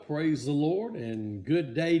praise the Lord and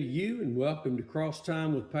good day to you, and welcome to Cross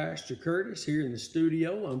Time with Pastor Curtis here in the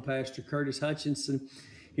studio. I'm Pastor Curtis Hutchinson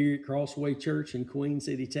here at Crossway Church in Queen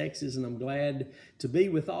City, Texas, and I'm glad to be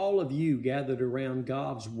with all of you gathered around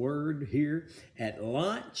God's Word here at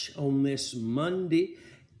lunch on this Monday.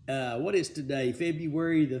 What is today?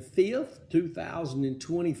 February the 5th,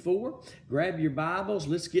 2024. Grab your Bibles.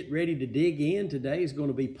 Let's get ready to dig in. Today is going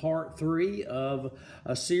to be part 3 of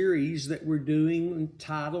a series that we're doing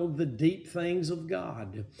entitled The Deep Things of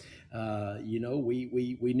God.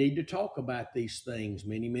 We need to talk about these things.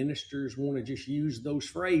 Many ministers want to just use those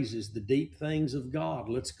phrases, the deep things of God.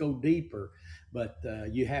 Let's go deeper. But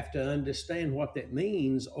you have to understand what that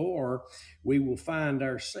means, or we will find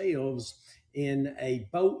ourselves in a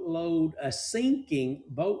sinking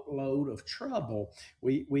boatload of trouble.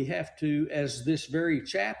 We have to, as this very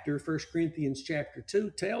chapter, 1 Corinthians chapter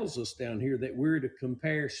 2 tells us down here, that we're to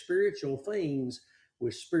compare spiritual things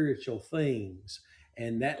with spiritual things.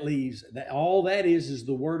 And that leaves that all that is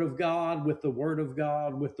the Word of God with the Word of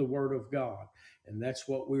God with the Word of God. And that's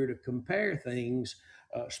what we're to compare things,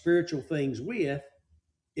 spiritual things with,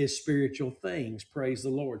 is spiritual things. Praise the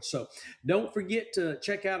Lord. So don't forget to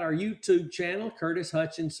check out our YouTube channel, Curtis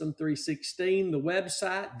Hutchinson 316, the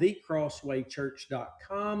website,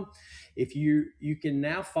 thecrosswaychurch.com. If you can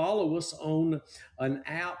now follow us on an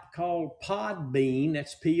app called Podbean.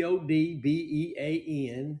 That's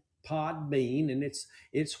Podbean, Podbean, and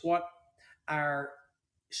it's what our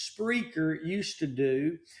Spreaker used to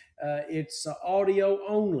do. It's audio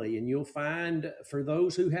only, and you'll find, for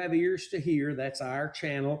those who have ears to hear, that's our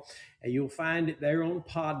channel, and you'll find it there on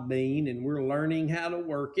Podbean, and we're learning how to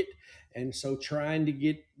work it, and so trying to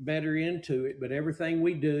get better into it. But everything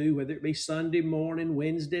we do, whether it be Sunday morning,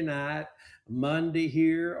 Wednesday night, Monday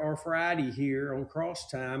here, or Friday here on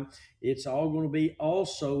Cross Time, it's all going to be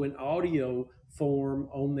also in audio form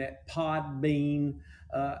on that Podbean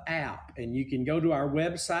app. And you can go to our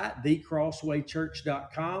website,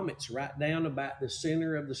 thecrosswaychurch.com. It's right down about the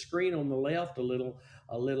center of the screen on the left, a little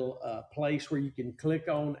place where you can click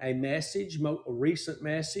on a message, a recent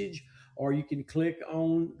message, or you can click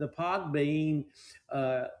on the Podbean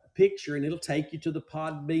picture, and it'll take you to the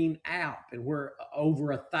Podbean app, and where over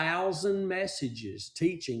 1,000 messages,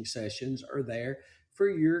 teaching sessions are there for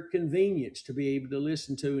your convenience to be able to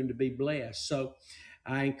listen to and to be blessed. So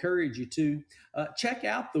I encourage you to check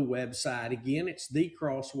out the website. Again, it's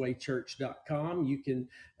thecrosswaychurch.com. You can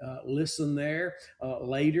listen there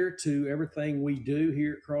later to everything we do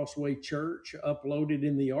here at Crossway Church, uploaded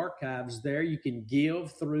in the archives there. You can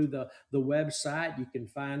give through the website. You can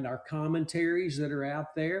find our commentaries that are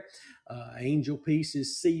out there, Angel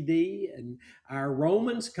Pieces CD, and our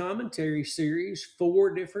Romans commentary series,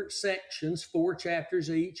 4 different sections, 4 chapters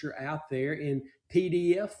each, are out there in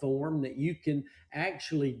PDF form that you can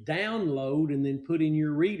actually download and then put in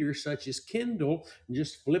your reader, such as Kindle, and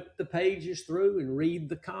just flip the pages through and read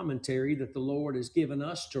the commentary that the Lord has given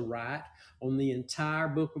us to write on the entire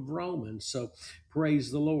book of Romans. So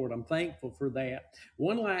praise the Lord. I'm thankful for that.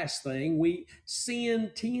 One last thing, we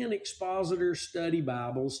send 10 expositor study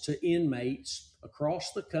Bibles to inmates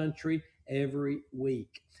across the country every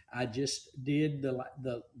week. I just did the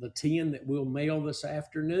 10 that we'll mail this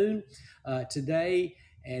afternoon today,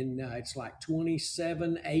 and it's like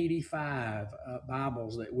 2785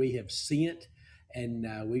 Bibles that we have sent, and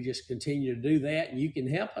we just continue to do that. And you can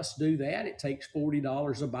help us do that. It takes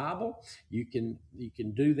 $40 a Bible. You can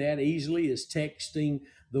do that easily as texting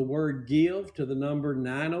the word give to the number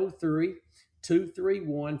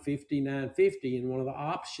 903-231-5950, and one of the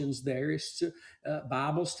options there is to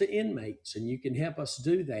Bibles to inmates, and you can help us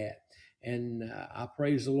do that. And I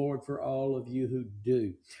praise the Lord for all of you who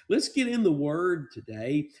do. Let's get in the Word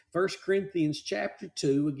today. 1 Corinthians chapter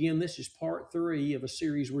 2. Again, this is part 3 of a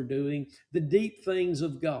series we're doing, The Deep Things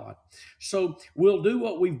of God. So we'll do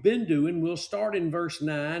what we've been doing. We'll start in verse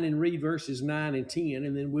 9 and read verses 9 and 10,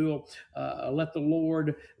 and then we'll let the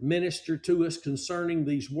Lord minister to us concerning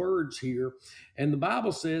these words here. And the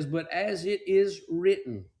Bible says, "But as it is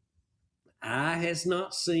written, eye has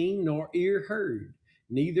not seen nor ear heard,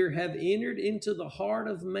 neither have entered into the heart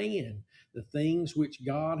of man the things which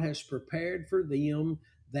God has prepared for them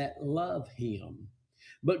that love him.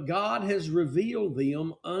 But God has revealed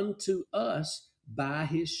them unto us by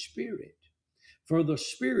his Spirit. For the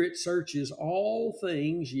Spirit searches all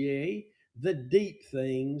things, yea, the deep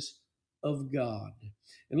things of God."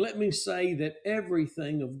 And let me say that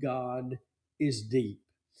everything of God is deep.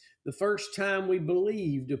 The first time we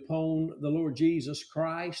believed upon the Lord Jesus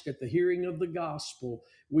Christ at the hearing of the gospel,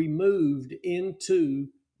 we moved into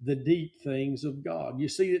the deep things of God. You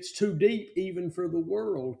see, it's too deep even for the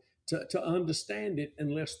world to understand it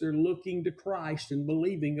unless they're looking to Christ and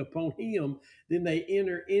believing upon Him. Then they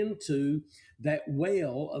enter into that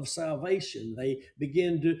well of salvation. They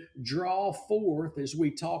begin to draw forth, as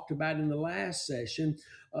we talked about in the last session,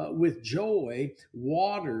 with joy,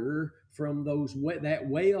 water from that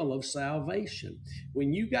well of salvation.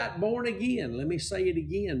 When you got born again, let me say it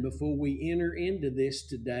again before we enter into this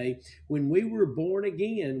today. When we were born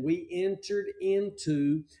again, we entered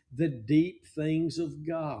into the deep things of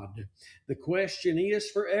God. The question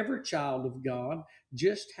is for every child of God,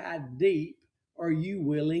 just how deep are you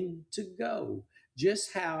willing to go?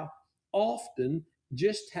 Just how often,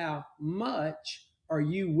 just how much are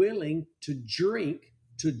you willing to drink,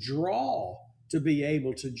 to draw, to be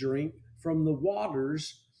able to drink from the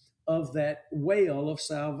waters of that well of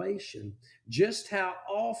salvation? Just how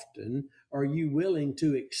often are you willing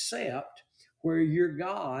to accept where your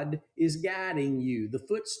God is guiding you, the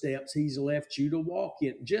footsteps He's left you to walk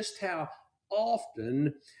in? Just how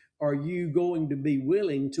often are you going to be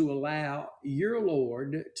willing to allow your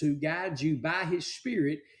Lord to guide you by His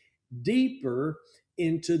Spirit deeper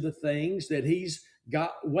into the things that He's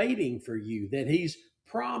got waiting for you, that He's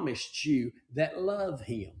promised you that love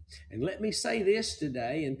Him? And let me say this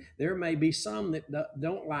today, and there may be some that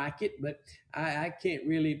don't like it, but I can't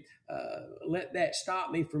really let that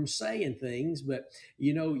stop me from saying things. But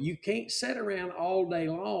you can't sit around all day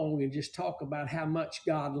long and just talk about how much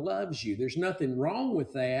God loves you. There's nothing wrong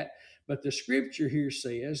with that, but the scripture here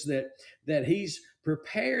says that He's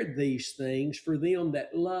prepared these things for them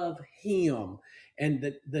that love Him.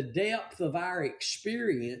 And the depth of our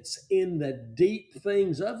experience in the deep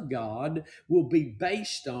things of God will be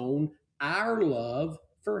based on our love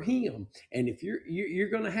for Him. And if you're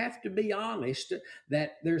going to have to be honest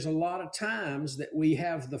that there's a lot of times that we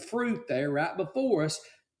have the fruit there right before us,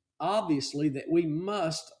 obviously, that we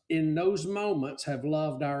must in those moments have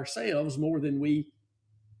loved ourselves more than we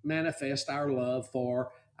manifest our love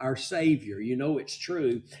for our Savior. It's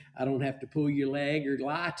true. I don't have to pull your leg or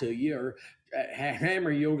lie to you or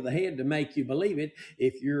hammer you over the head to make you believe it.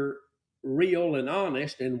 If you're real and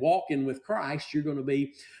honest and walking with Christ, you're going to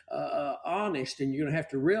be honest, and you're going to have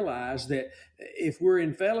to realize that if we're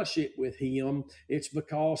in fellowship with Him, it's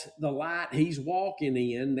because the light He's walking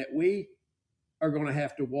in, that we are going to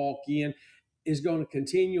have to walk in, is going to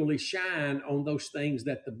continually shine on those things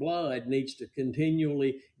that the blood needs to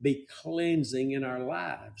continually be cleansing in our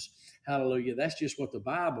lives. Hallelujah. That's just what the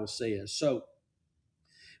Bible says. So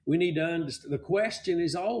we need to understand. The question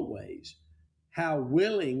is always, how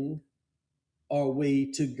willing are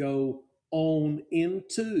we to go on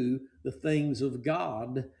into the things of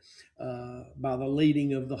God by the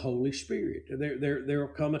leading of the Holy Spirit? There will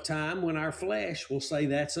come a time when our flesh will say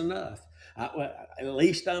that's enough. At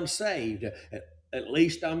least I'm saved. At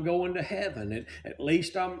least I'm going to heaven. At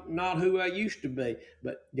least I'm not who I used to be.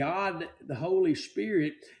 But God, the Holy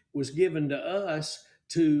Spirit, was given to us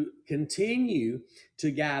to continue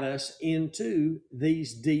to guide us into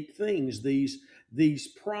these deep things, these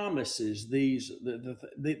promises,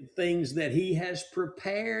 the things that He has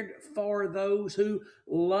prepared for those who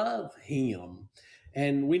love Him.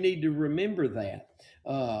 And we need to remember that.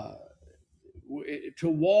 To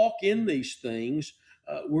walk in these things,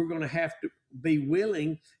 we're going to have to be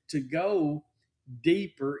willing to go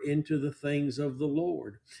deeper into the things of the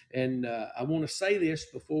Lord. And I want to say this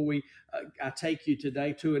before I take you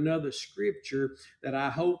today to another scripture that I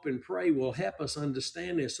hope and pray will help us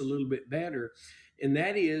understand this a little bit better. And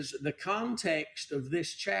that is the context of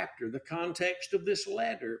this chapter, the context of this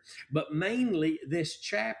letter, but mainly this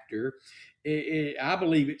chapter. I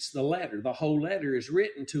believe it's the letter. The whole letter is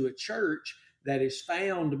written to a church that is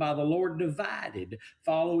found by the Lord divided,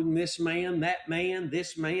 following this man,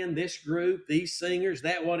 this group, these singers,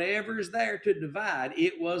 that whatever is there to divide.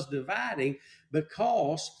 It was dividing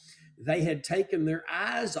because they had taken their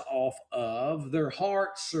eyes off of, their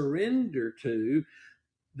heart surrender to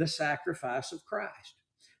the sacrifice of Christ.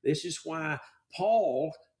 This is why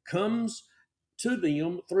Paul comes to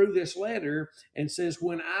them through this letter and says,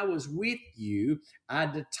 when I was with you, I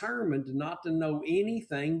determined not to know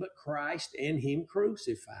anything but Christ and Him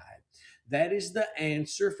crucified. That is the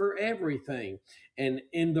answer for everything. And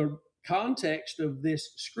in the context of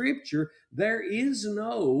this scripture, there is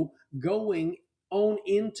no going on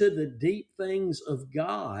into the deep things of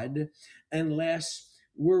God unless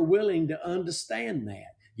we're willing to understand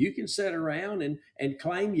that. You can sit around and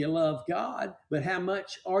claim you love God, but how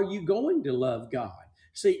much are you going to love God?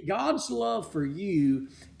 See, God's love for you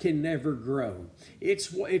can never grow. It's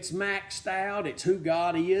maxed out. It's who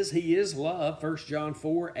God is. He is love. 1 John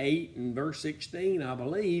 4:8 and verse 16, I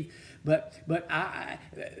believe. But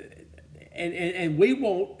and we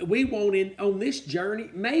won't in on this journey,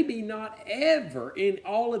 maybe not ever in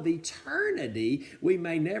all of eternity, we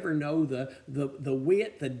may never know the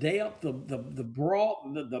width, the depth, the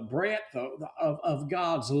broad, the breadth of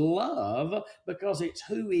God's love, because it's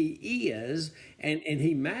who He is, and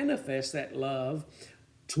He manifests that love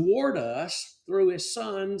toward us through His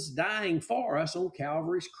Son's dying for us on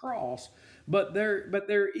Calvary's cross. But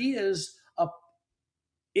there is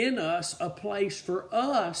in us a place for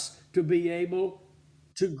us to be able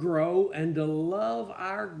to grow and to love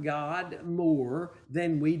our God more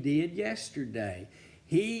than we did yesterday.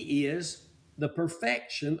 He is the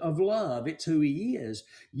perfection of love. It's who He is.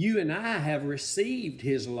 You and I have received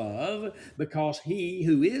His love because He,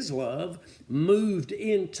 who is love, moved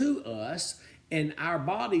into us, and our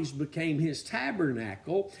bodies became His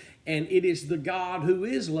tabernacle. And it is the God who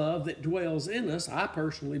is love that dwells in us. I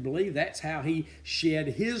personally believe that's how He shed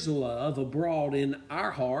His love abroad in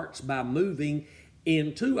our hearts, by moving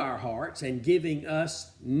into our hearts and giving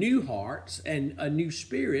us new hearts and a new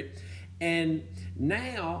spirit. And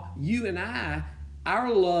now you and I,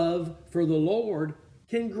 our love for the Lord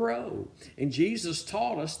can grow. And Jesus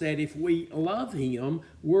taught us that if we love Him,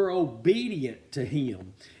 we're obedient to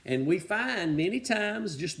Him. And we find many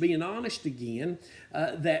times, just being honest again,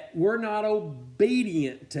 that we're not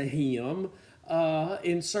obedient to Him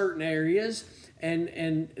in certain areas.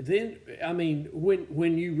 And then, I mean,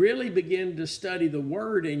 when you really begin to study the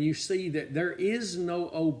Word and you see that there is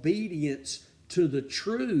no obedience to the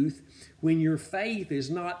truth, when your faith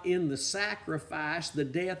is not in the sacrifice, the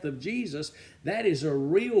death of Jesus, that is a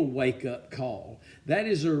real wake-up call. That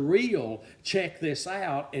is a real check this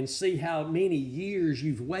out and see how many years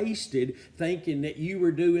you've wasted thinking that you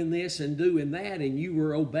were doing this and doing that and you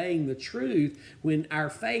were obeying the truth, when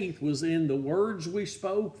our faith was in the words we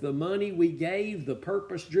spoke, the money we gave, the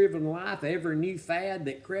purpose-driven life, every new fad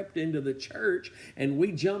that crept into the church, and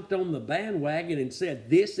we jumped on the bandwagon and said,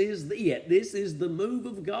 this is it. This is the move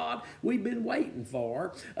of God we've been waiting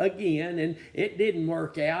for again, and it didn't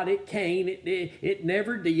work out. It can't. It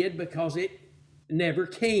never did, because it never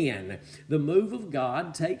can. The move of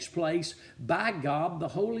God takes place by God, the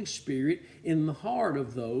Holy Spirit, in the heart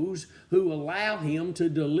of those who allow Him to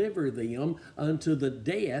deliver them unto the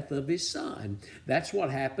death of His Son. That's what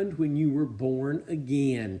happened when you were born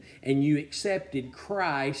again and you accepted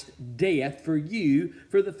Christ's death for you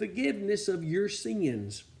for the forgiveness of your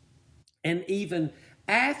sins. And even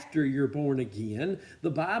after you're born again, the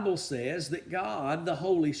Bible says that God, the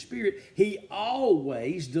Holy Spirit, He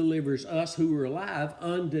always delivers us who are alive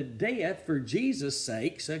unto death for Jesus'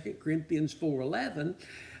 sake, 2 Corinthians 4:11,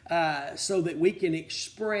 so that we can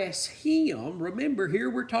express Him. Remember, here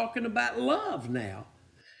we're talking about love now.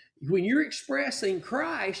 When you're expressing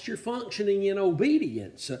Christ, you're functioning in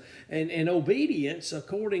obedience. And obedience,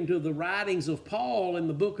 according to the writings of Paul in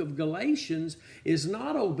the book of Galatians, is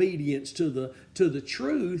not obedience to the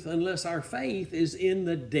truth unless our faith is in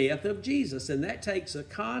the death of Jesus. And that takes a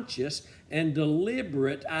conscious and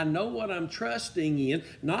deliberate, I know what I'm trusting in,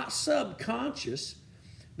 not subconscious.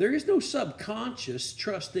 There is no subconscious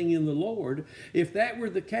trusting in the Lord. If that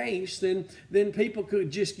were the case, then people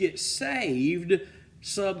could just get saved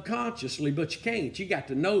subconsciously, but you can't. You got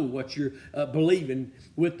to know what you're believing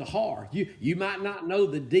with the heart. You might not know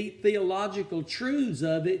the deep theological truths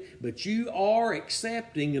of it, but you are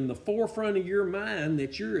accepting in the forefront of your mind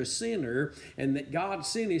that you're a sinner and that God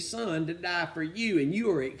sent His Son to die for you, and you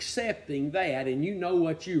are accepting that, and you know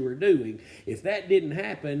what you are doing. If that didn't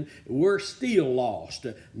happen, we're still lost.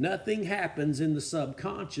 Nothing happens in the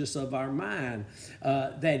subconscious of our mind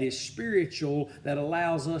that is spiritual, that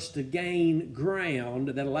allows us to gain ground,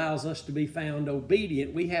 that allows us to be found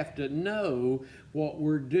obedient. We have to know what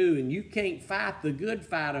we're doing. You can't fight the good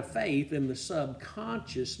fight of faith in the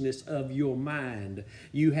subconsciousness of your mind.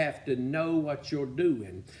 You have to know what you're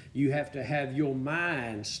doing. You have to have your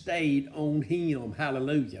mind stayed on Him.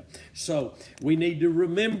 Hallelujah. So we need to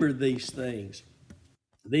remember these things.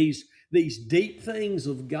 These deep things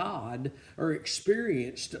of God are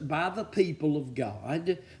experienced by the people of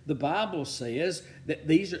God. The Bible says that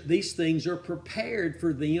these things are prepared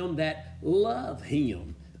for them that love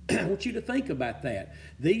Him. I want you to think about that.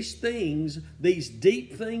 These things, these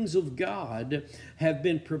deep things of God, have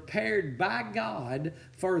been prepared by God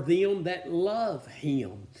for them that love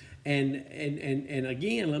Him. And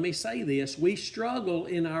again, let me say this: we struggle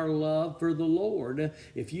in our love for the Lord.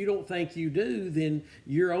 If you don't think you do, then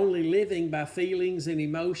you're only living by feelings and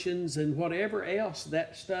emotions and whatever else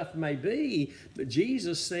that stuff may be. But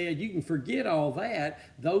Jesus said, you can forget all that.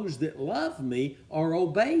 Those that love me are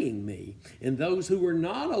obeying me, and those who are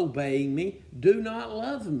not obeying me do not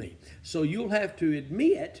love me. So you'll have to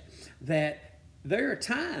admit that there are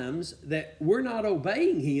times that we're not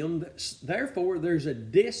obeying him, therefore there's a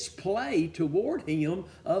display toward him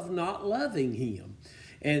of not loving him.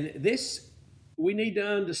 And this, we need to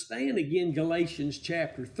understand again Galatians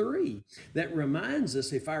chapter 3, that reminds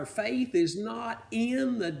us if our faith is not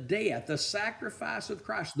in the death, the sacrifice of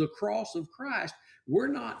Christ, the cross of Christ, we're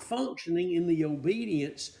not functioning in the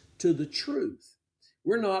obedience to the truth.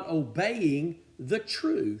 We're not obeying the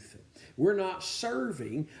truth. We're not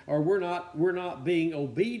serving, or we're not being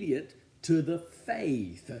obedient to the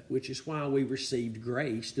faith, which is why we received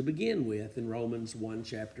grace to begin with. In Romans 1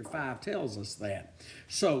 chapter 5 tells us that.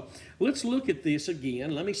 So let's look at this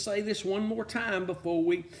again. Let me say this one more time before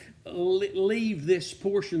we leave this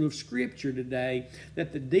portion of Scripture today,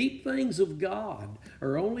 that the deep things of God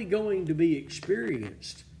are only going to be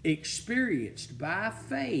experienced by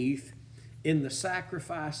faith in the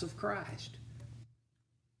sacrifice of Christ.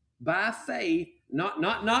 By faith, not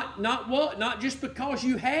just because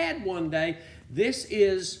you had one day. This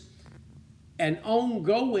is an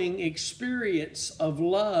ongoing experience of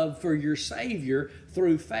love for your Savior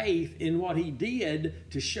through faith in what He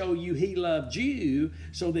did to show you He loved you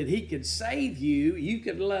so that He could save you. You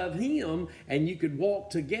could love Him, and you could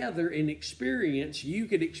walk together and you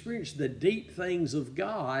could experience the deep things of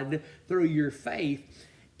God through your faith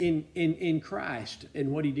in Christ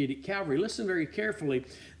and what He did at Calvary. Listen very carefully.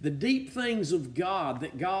 The deep things of God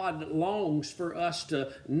that God longs for us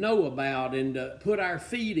to know about and to put our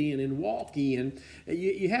feet in and walk in.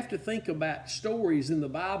 You have to think about stories in the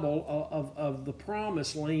Bible of the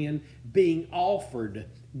promised land being offered,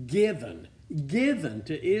 given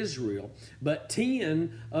to Israel. But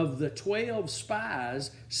 10 of the 12 spies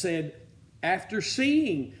said, after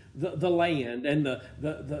seeing the land and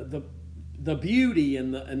the beauty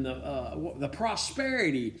and the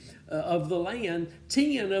prosperity of the land,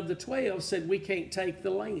 10 of the 12 said, we can't take the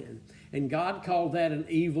land. And God called that an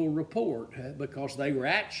evil report, because they were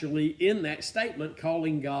actually in that statement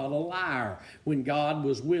calling God a liar when God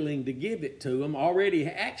was willing to give it to them, already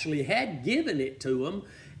actually had given it to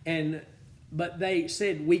them, but they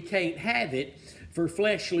said we can't have it for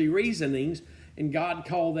fleshly reasonings. And God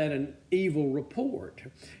called that an evil report.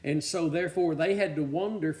 And so therefore they had to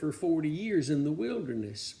wander for 40 years in the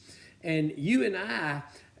wilderness. And you and I,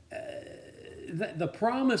 the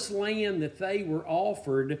promised land that they were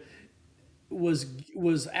offered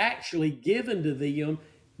was actually given to them.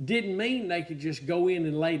 Didn't mean they could just go in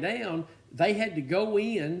and lay down. They had to go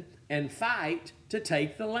in and fight to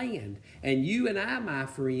take the land. And you and I, my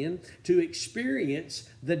friend, to experience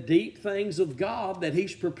the deep things of God that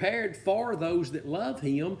He's prepared for those that love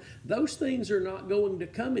Him, those things are not going to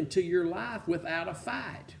come into your life without a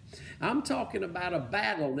fight. I'm talking about a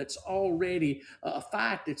battle that's already, a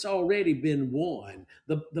fight that's already been won.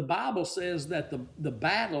 The Bible says that the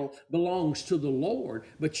battle belongs to the Lord,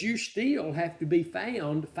 but you still have to be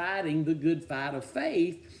found fighting the good fight of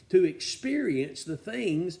faith to experience the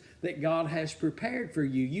things that God has prepared for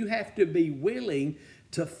you. You have to be willing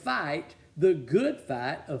to fight the good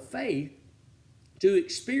fight of faith to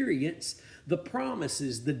experience the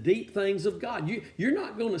promises, the deep things of God. You're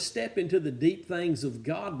not going to step into the deep things of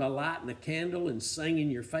God by lighting a candle and singing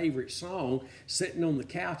your favorite song, sitting on the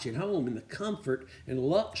couch at home in the comfort and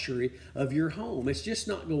luxury of your home. It's just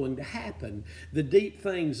not going to happen. The deep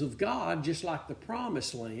things of God, just like the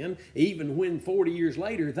promised land, even when 40 years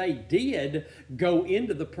later they did go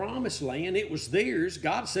into the promised land, it was theirs.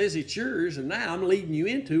 God says it's yours, and now I'm leading you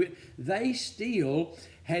into it. They still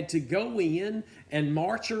had to go in and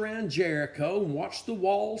march around Jericho and watch the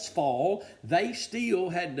walls fall. They still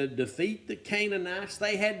had to defeat the Canaanites.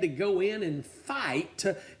 They had to go in and fight.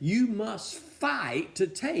 You must fight to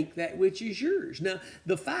take that which is yours. Now,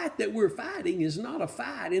 the fight that we're fighting is not a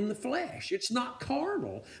fight in the flesh. It's not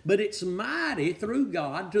carnal, but it's mighty through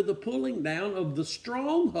God to the pulling down of the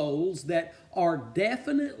strongholds that are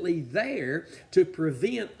definitely there to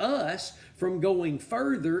prevent us from going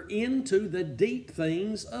further into the deep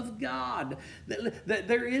things of God. That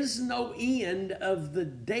there is no end of the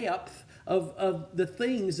depth of the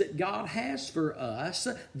things that God has for us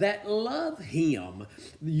that love Him.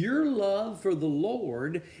 Your love for the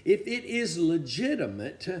Lord, if it is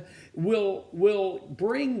legitimate, will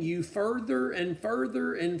bring you further and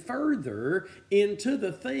further and further into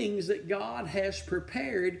the things that God has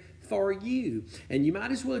prepared for you. And you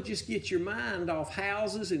might as well just get your mind off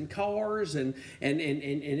houses and cars and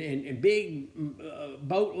big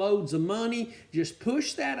boatloads of money. Just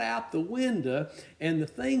push that out the window, and the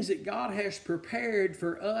things that God has prepared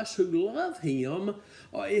for us who love Him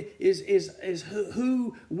is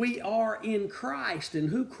who we are in Christ and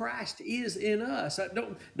who Christ is in us.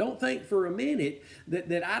 Don't think for a minute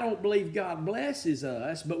that I don't believe God blesses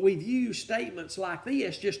us, but we've used statements like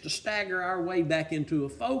this just to stagger our way back into a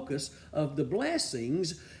focus of the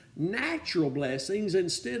blessings, natural blessings,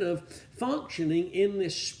 instead of functioning in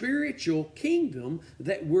this spiritual kingdom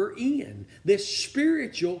that we're in. This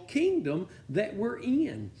spiritual kingdom that we're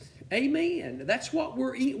in. Amen. That's what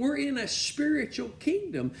we're in. We're in a spiritual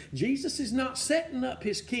kingdom. Jesus is not setting up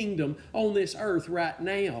His kingdom on this earth right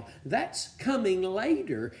now. That's coming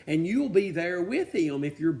later, and you'll be there with Him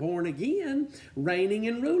if you're born again, reigning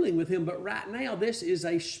and ruling with Him. But right now, this is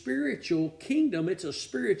a spiritual kingdom. It's a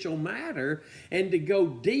spiritual matter, and to go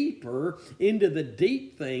deeper into the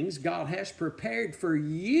deep things God has prepared for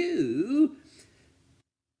you,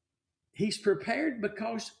 He's prepared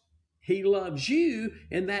because He loves you,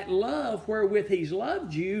 and that love wherewith He's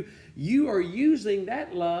loved you, you are using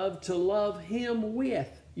that love to love Him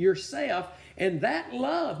with yourself. And that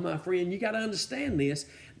love, my friend, you got to understand this,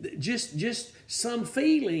 just some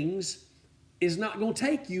feelings is not going to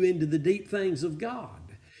take you into the deep things of God.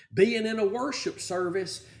 Being in a worship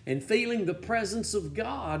service and feeling the presence of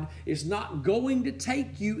God is not going to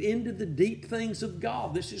take you into the deep things of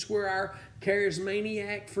God. This is where our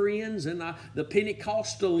charismaniac friends and the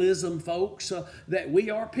Pentecostalism folks, that we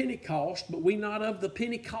are Pentecost, but we not of the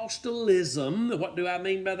Pentecostalism. What do I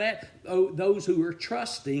mean by that? Oh, those who are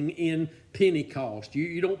trusting in Pentecost.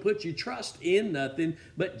 You don't put your trust in nothing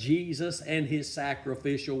but Jesus and His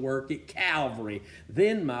sacrificial work at Calvary.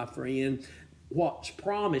 Then, my friend, what's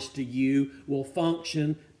promised to you will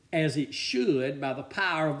function as it should by the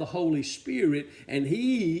power of the Holy Spirit, and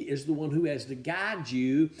He is the one who has to guide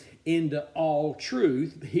you into all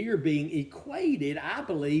truth, here being equated, I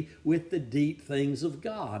believe, with the deep things of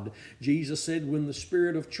God. Jesus said when the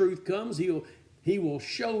Spirit of truth comes, He will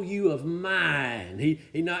show you of mine.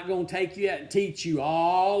 He's not going to take you out and teach you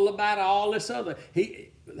all about all this other.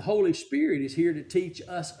 The Holy Spirit is here to teach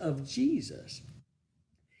us of Jesus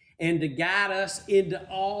and to guide us into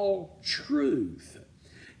all truth.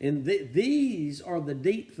 And these are the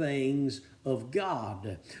deep things of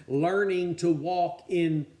God. Learning to walk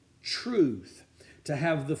in truth, to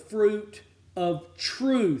have the fruit of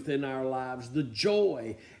truth in our lives, the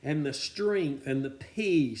joy and the strength and the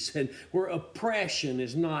peace, and where oppression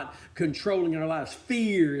is not controlling our lives,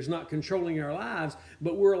 fear is not controlling our lives,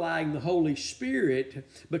 but we're allowing the Holy Spirit,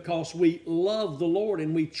 because we love the Lord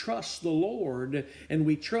and we trust the Lord and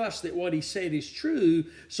we trust that what He said is true,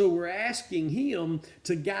 so we're asking Him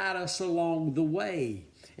to guide us along the way,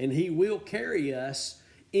 and He will carry us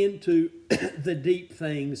into the deep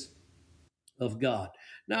things of God.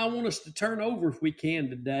 Now, I want us to turn over, if we can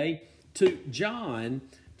today, to John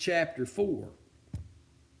chapter 4.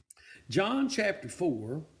 John chapter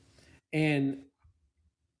 4, and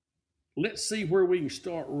let's see where we can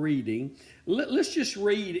start reading. Let's just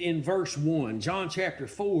read in verse 1, John chapter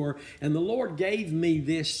 4, and the Lord gave me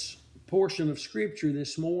this portion of Scripture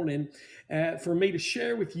this morning for me to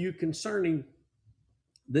share with you concerning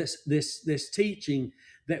this teaching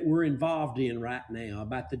that we're involved in right now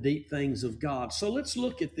about the deep things of God. So let's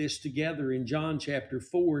look at this together in John chapter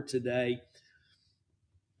 4 today.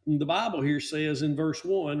 The Bible here says in verse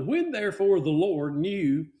 1, when therefore the Lord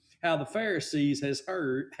knew how the Pharisees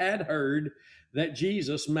had heard that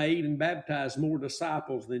Jesus made and baptized more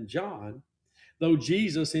disciples than John, though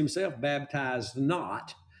Jesus Himself baptized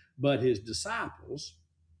not, but His disciples,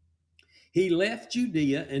 He left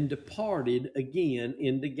Judea and departed again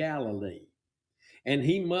into Galilee. And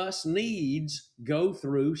He must needs go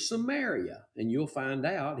through Samaria. And you'll find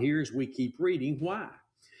out here as we keep reading why.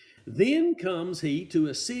 Then comes He to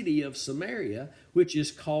a city of Samaria, which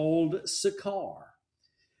is called Sychar,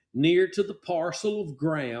 near to the parcel of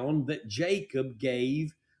ground that Jacob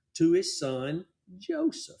gave to his son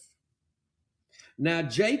Joseph. Now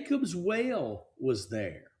Jacob's well was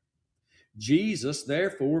there. Jesus,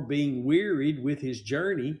 therefore, being wearied with His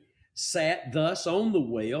journey, sat thus on the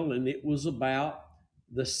well, and it was about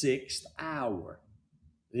the sixth hour.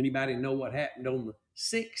 Anybody know what happened on the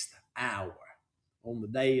sixth hour, on the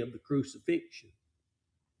day of the crucifixion?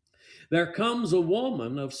 There comes a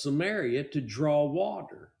woman of Samaria to draw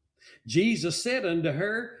water. Jesus said unto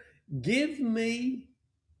her, Give me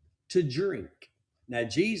to drink. Now,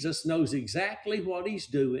 Jesus knows exactly what he's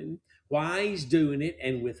doing, why he's doing it,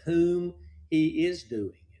 and with whom he is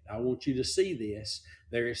doing it. I want you to see this.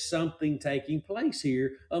 There is something taking place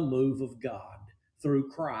here, a move of God through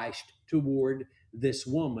Christ toward this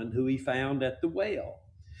woman who he found at the well.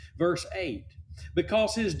 Verse 8,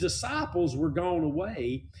 because his disciples were gone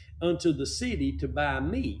away unto the city to buy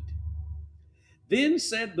meat. Then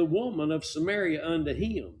said the woman of Samaria unto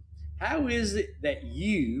him, How is it that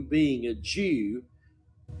you, being a Jew,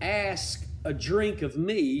 ask a drink of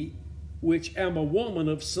me, which am a woman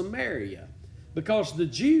of Samaria? Because the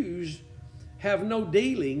Jews have no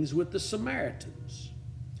dealings with the Samaritans.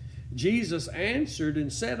 Jesus answered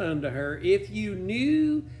and said unto her, If you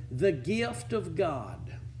knew the gift of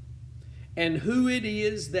God, and who it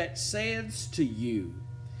is that says to you,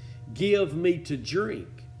 Give me to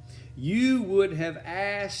drink, you would have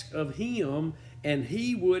asked of him, and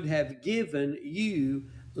he would have given you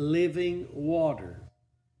living water.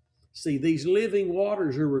 See, these living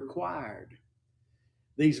waters are required.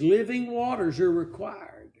 These living waters are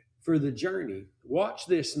required for the journey. Watch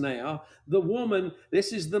this now. The woman,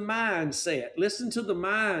 this is the mindset. Listen to the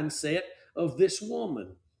mindset of this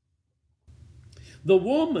woman. The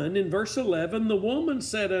woman, in verse 11, the woman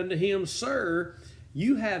said unto him, Sir,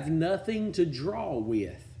 you have nothing to draw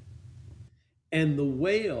with, and the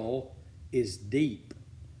well is deep.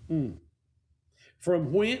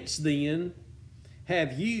 From whence then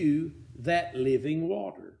have you that living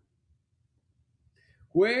water?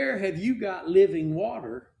 Where have you got living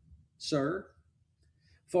water, sir?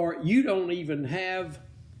 For you don't even have,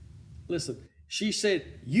 listen, she said,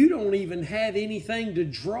 you don't even have anything to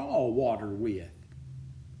draw water with.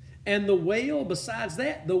 And the well, besides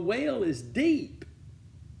that, the well is deep.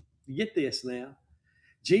 You get this now?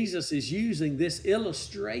 Jesus is using this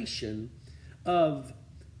illustration of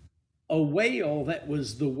a well that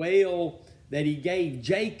was the well that he gave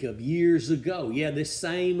Jacob years ago. Yeah, this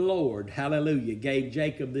same Lord, hallelujah, gave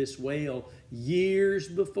Jacob this well years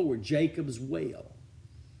before, Jacob's well.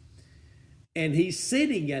 And he's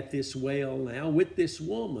sitting at this well now with this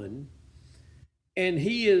woman, and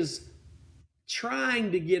he is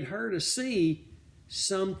trying to get her to see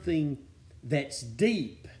something that's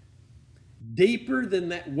deep, deeper than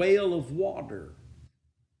that well of water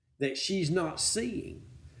that she's not seeing.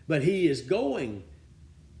 But he is going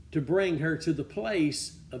to bring her to the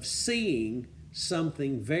place of seeing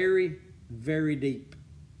something very, very deep.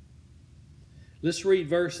 Let's read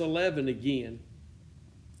verse 11 again.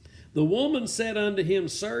 The woman said unto him,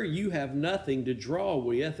 Sir, you have nothing to draw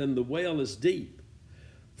with, and the well is deep.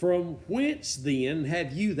 From whence then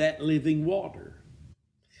have you that living water?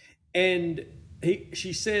 And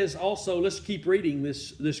she says also, let's keep reading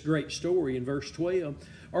this great story in verse 12.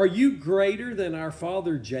 Are you greater than our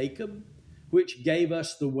father Jacob, which gave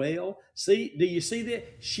us the well? See, do you see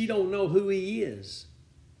that? She don't know who he is.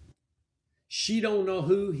 She don't know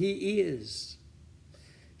who he is.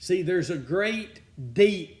 See, there's a great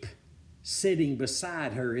deep sitting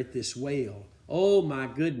beside her at this well. Oh my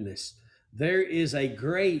goodness. There is a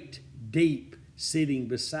great deep sitting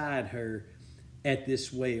beside her at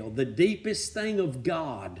this well. The deepest thing of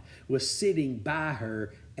God was sitting by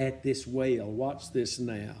her at this well. Watch this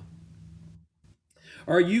now.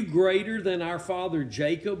 Are you greater than our father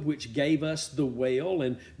Jacob, which gave us the well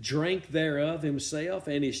and drank thereof himself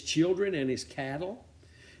and his children and his cattle?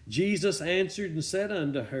 Jesus answered and said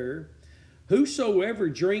unto her, Whosoever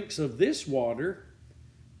drinks of this water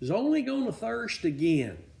is only going to thirst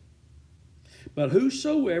again. But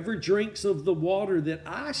whosoever drinks of the water that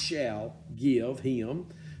I shall give him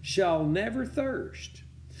shall never thirst.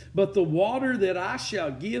 But the water that I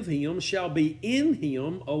shall give him shall be in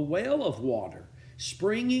him a well of water,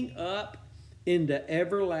 springing up into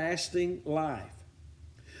everlasting life.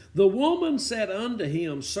 The woman said unto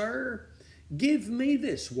him, Sir, give me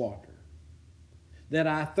this water, that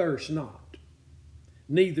I thirst not,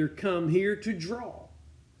 neither come here to draw.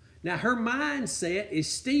 Now her mindset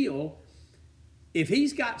is still, if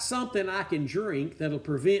he's got something I can drink that'll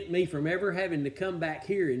prevent me from ever having to come back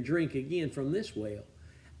here and drink again from this well,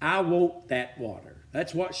 I want that water.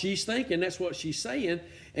 That's what she's thinking. That's what she's saying.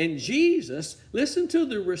 And Jesus, listen to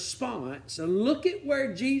the response and look at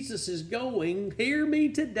where Jesus is going. Hear me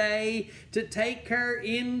today, to take her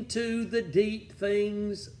into the deep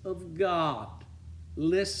things of God.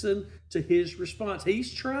 Listen to his response.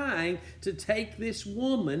 He's trying to take this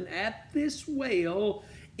woman at this well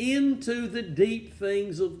into the deep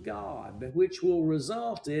things of God, which will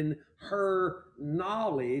result in her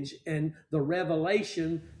knowledge and the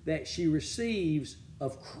revelation that she receives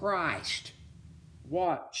of Christ.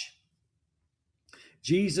 Watch.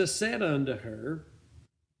 Jesus said unto her,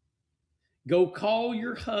 Go call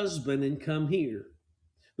your husband and come here.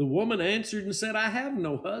 The woman answered and said, I have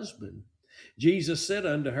no husband. Jesus said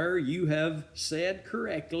unto her, You have said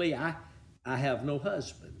correctly, I have no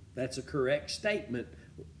husband. That's a correct statement,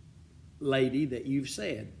 lady, that you've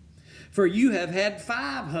said. For you have had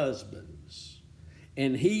 5 husbands,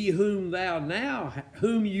 and he whom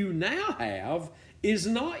you now have is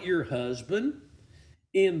not your husband.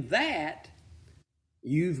 In that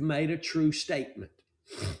you've made a true statement.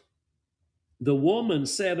 The woman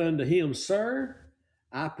said unto him, Sir,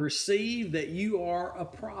 I perceive that you are a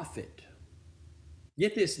prophet.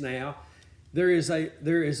 Get this now. There is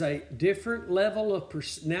a different level of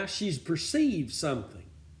now she's perceived something.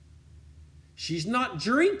 She's not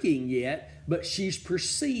drinking yet, but she's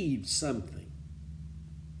perceived something.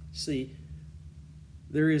 See,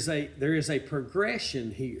 there is a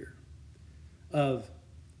progression here of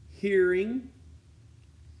hearing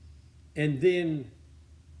and then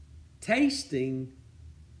tasting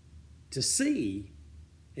to see,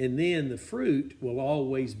 and then the fruit will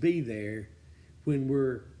always be there when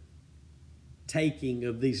we're taking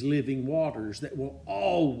of these living waters that will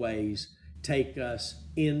always take us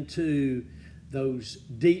into those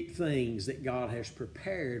deep things that God has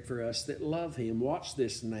prepared for us that love him. Watch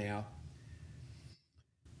this now.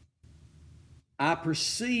 I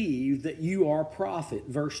perceive that you are a prophet.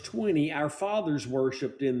 Verse 20, our fathers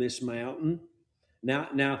worshiped in this mountain.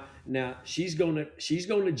 Now, she's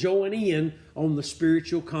gonna join in on the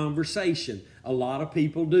spiritual conversation. A lot of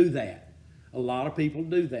people do that.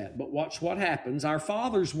 But watch what happens. Our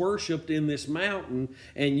fathers worshipped in this mountain,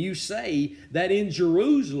 and you say that in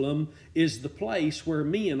Jerusalem is the place where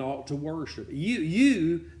men ought to worship.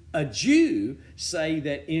 You, a Jew, say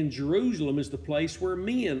that in Jerusalem is the place where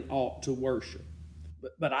men ought to worship.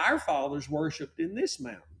 But our fathers worshipped in this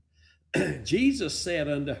mountain. Jesus said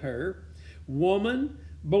unto her, Woman,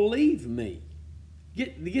 believe me.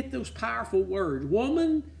 Get those powerful words.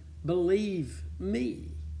 Woman, believe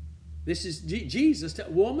me. This is Jesus.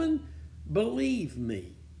 Woman, believe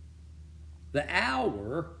me. The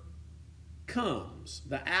hour comes.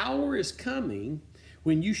 The hour is coming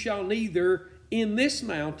when you shall neither in this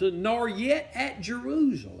mountain nor yet at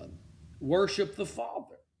Jerusalem worship the Father.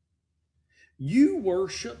 You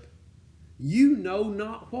worship, you know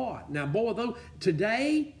not what. Now, boy, though,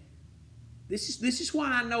 today, this is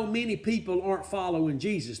why I know many people aren't following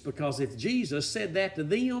Jesus, because if Jesus said that to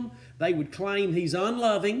them, they would claim he's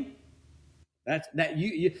unloving. That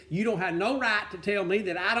you don't have no right to tell me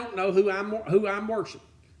that I don't know who I'm worshiping.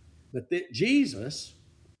 But that Jesus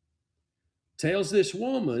tells this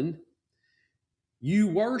woman, you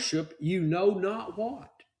worship, you know not what.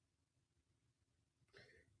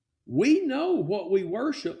 We know what we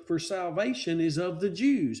worship, for salvation is of the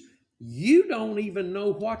Jews. You don't even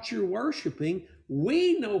know what you're worshiping.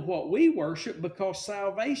 We know what we worship, because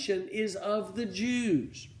salvation is of the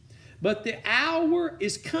Jews. But the hour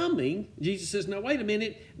is coming. Jesus says, now wait a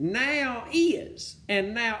minute. Now is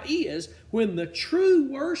when the true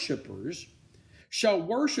worshipers shall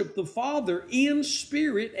worship the Father in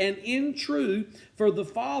spirit and in truth, for the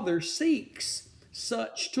Father seeks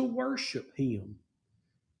such to worship him.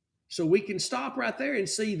 So we can stop right there and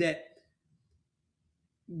see that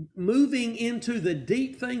moving into the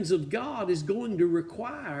deep things of God is going to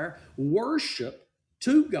require worship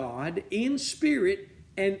to God in spirit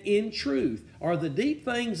and in truth. Or the deep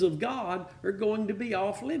things of God are going to be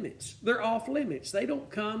off limits. They're off limits. They don't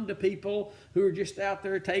come to people who are just out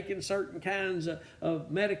there taking certain kinds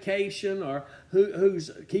of medication, or who's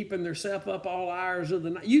keeping themselves up all hours of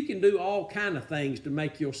the night. You can do all kind of things to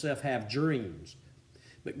make yourself have dreams.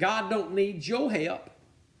 But God don't need your help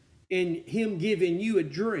in him giving you a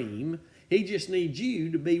dream. He just needs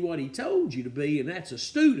you to be what he told you to be, and that's a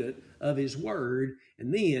student of his word.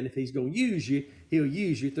 And then if he's going to use you, he'll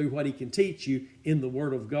use you through what he can teach you in the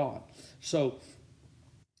word of God. So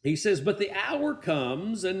he says, but the hour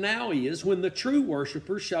comes, and now is, when the true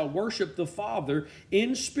worshipers shall worship the Father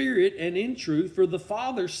in spirit and in truth, for the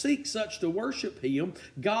Father seeks such to worship him.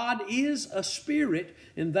 God is a spirit,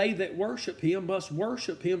 and they that worship him must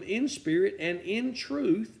worship him in spirit and in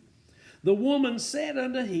truth. The woman said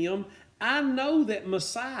unto him, I know that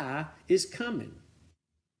Messiah is coming,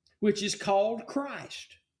 which is called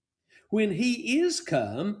Christ. When he is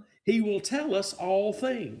come, he will tell us all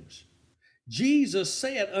things. Jesus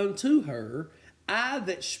said unto her, I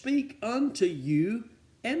that speak unto you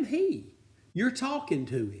am he. You're talking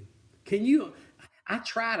to him. Can you I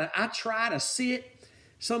try to sit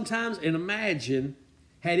sometimes and imagine,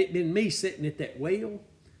 had it been me sitting at that well,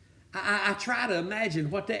 I try to imagine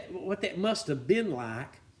what that must have been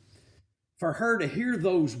like for her to hear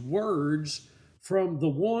those words from the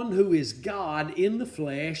one who is God in the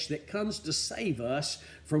flesh that comes to save us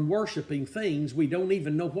from worshiping things we don't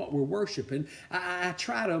even know what we're worshiping. I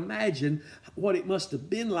try to imagine what it must have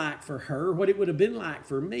been like for her, what it would have been like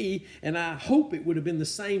for me, and I hope it would have been the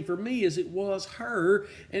same for me as it was her.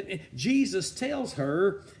 And Jesus tells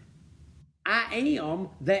her, I am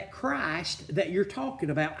that Christ that you're talking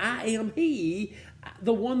about. I am He,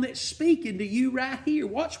 the one that's speaking to you right here.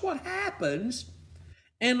 Watch what happens.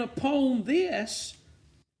 And upon this,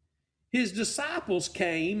 his disciples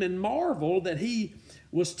came and marveled that he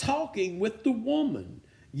was talking with the woman.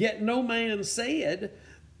 Yet no man said,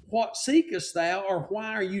 what seekest thou, or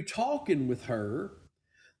why are you talking with her?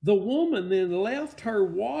 The woman then left her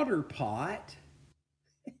water pot.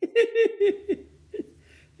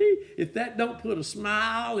 If that don't put a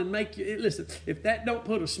smile and make you listen, if that don't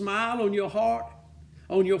put a smile on your heart,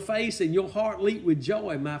 on your face, and your heart leap with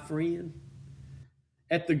joy, my friend,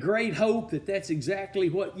 at the great hope that that's exactly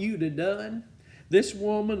what you'd have done. This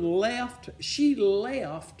woman she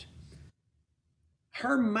left,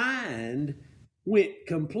 her mind went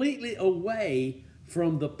completely away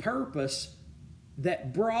from the purpose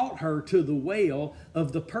that brought her to the well,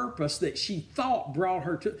 of the purpose that she thought brought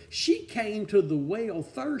her to. She came to the well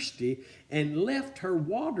thirsty and left her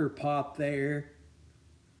water pot there.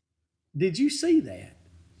 Did you see that?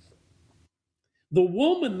 The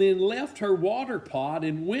woman then left her water pot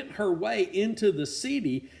and went her way into the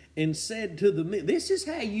city and said to the men, this is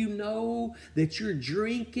how you know that you're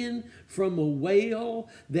drinking from a well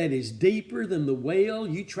that is deeper than the well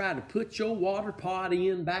you try to put your water pot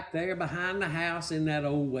in back there behind the house in that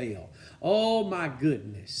old well. Oh my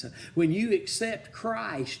goodness. When you accept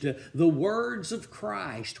Christ, the words of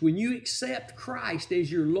Christ, when you accept Christ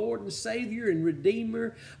as your Lord and Savior and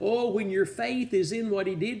Redeemer, when your faith is in what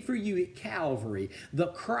He did for you at Calvary, the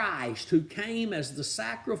Christ who came as the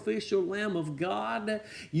sacrificial Lamb of God,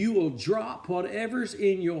 you will drop whatever's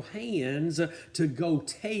in your hands to go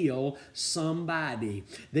tell somebody.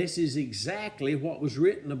 This is exactly what was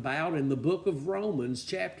written about in the book of Romans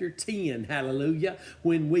chapter 10. Hallelujah.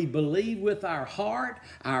 When we believe with our heart,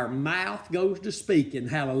 our mouth goes to speaking.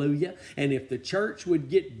 Hallelujah. And if the church would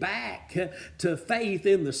get back to faith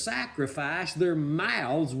in the sacrifice, their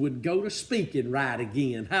mouths would go to speaking right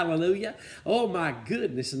again. Hallelujah. Oh my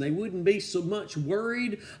goodness. And they wouldn't be so much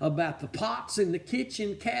worried about the pots in the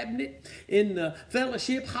kitchen cabinet in the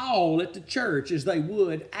fellowship hall at the church as they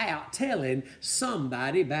would out telling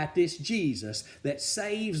somebody about this Jesus that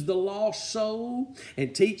saves the lost soul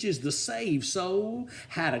and teaches the saved soul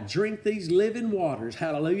how to drink these living waters.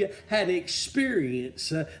 Hallelujah. How to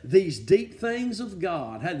experience these deep things of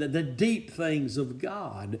God, the deep things of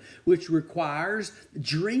God, which requires the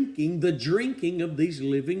drinking of these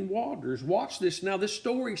living waters. Watch this now. This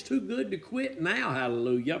story's too good to quit now.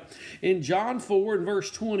 Hallelujah. In John 4 and verse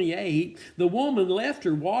 28, the woman left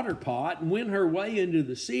her water pot and went her way into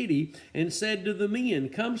the city and said to the men,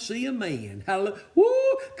 come see a man. Hallelujah. Woo!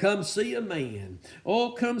 Come see a man.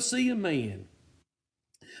 Oh, come see a man.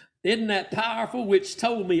 Isn't that powerful? Which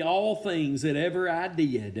told me all things that ever I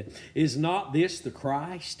did. Is not this the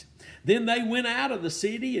Christ? Then they went out of the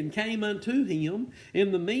city and came unto him.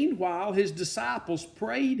 In the meanwhile, his disciples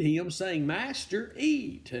prayed him, saying, Master,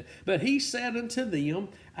 eat. But he said unto them,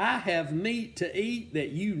 I have meat to eat that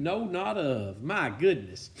you know not of. My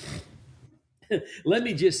goodness. Let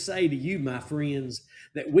me just say to you, my friends,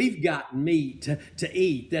 that we've got meat to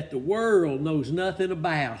eat that the world knows nothing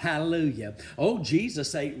about. Hallelujah. Oh,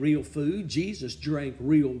 Jesus ate real food. Jesus drank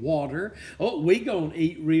real water. Oh, we gonna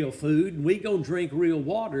eat real food and we gonna drink real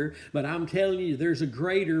water, but I'm telling you, there's a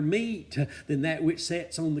greater meat than that which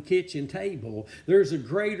sits on the kitchen table. There's a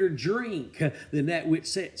greater drink than that which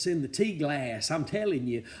sits in the tea glass. I'm telling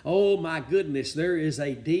you, oh my goodness, there is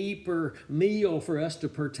a deeper meal for us to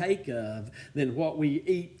partake of than what we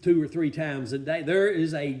eat 2 or 3 times a day. There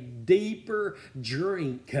is a deeper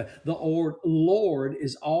drink the Lord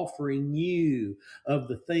is offering you of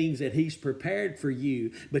the things that He's prepared for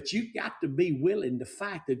you. But you've got to be willing to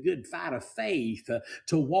fight the good fight of faith,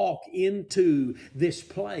 to walk into this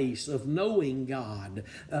place of knowing God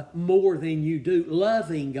more than you do,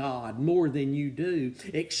 loving God more than you do,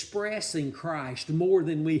 expressing Christ more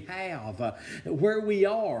than we have. Where we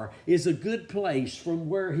are is a good place from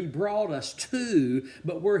where He brought us to,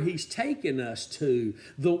 but where He's taken us to.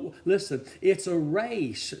 The listen, it's a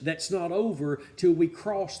race that's not over till we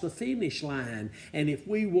cross the finish line. And if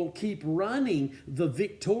we will keep running the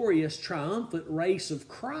victorious, triumphant race of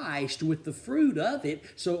Christ with the fruit of it,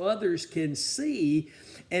 so others can see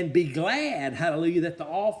and be glad, hallelujah, that the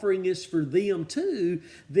offering is for them too,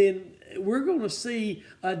 then we're going to see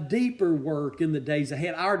a deeper work in the days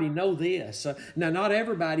ahead. I already know this. Now, not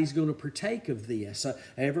everybody's going to partake of this.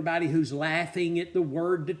 Everybody who's laughing at the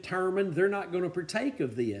word determined, they're not going to partake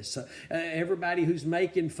of this. Everybody who's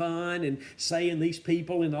making fun and saying these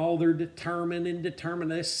people and all they're determined,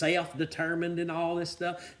 they're self-determined and all this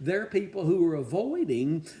stuff, they're people who are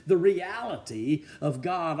avoiding the reality of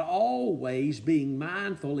God always being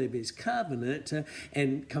mindful of His covenant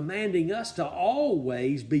and commanding us to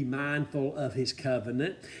always be mindful of His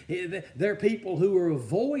covenant. There are people who are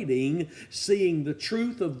avoiding seeing the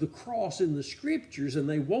truth of the cross in the Scriptures, and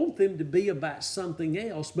they want them to be about something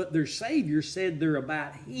else, but their Savior said they're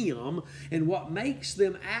about Him, and what makes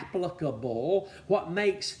them applicable, what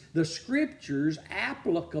makes the Scriptures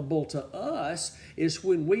applicable to us is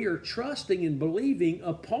when we are trusting and believing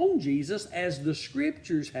upon Jesus as the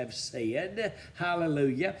Scriptures have said,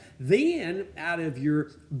 hallelujah, then out of your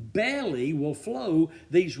belly will flow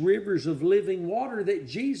these rivers of living water that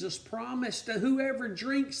Jesus promised to whoever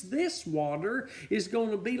drinks this water is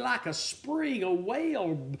going to be like a spring, a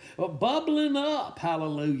well bubbling up,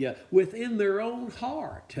 hallelujah, within their own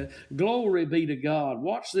heart. Glory be to God.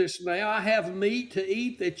 Watch this now. I have meat to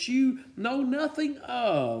eat that you know nothing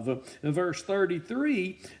of. Verse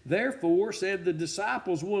 33, therefore said the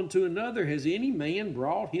disciples one to another, has any man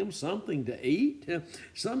brought him something to eat?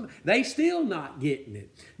 They still not getting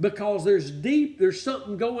it because there's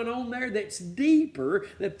something going on there that's deeper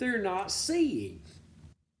that they're not seeing.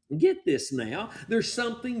 Get this now. There's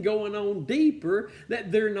something going on deeper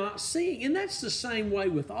that they're not seeing. And that's the same way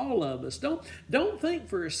with all of us. Don't think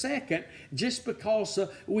for a second just because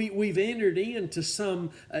we've entered into some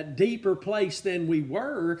deeper place than we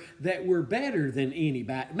were that we're better than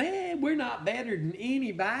anybody. Man, we're not better than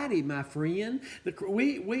anybody, my friend.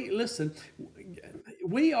 Listen,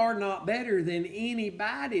 we are not better than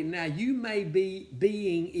anybody. Now, you may be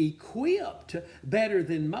being equipped better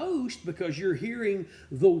than most because you're hearing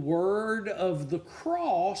the word of the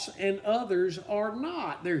cross and others are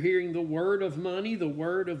not. They're hearing the word of money, the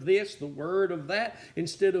word of this, the word of that,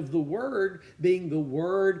 instead of the word being the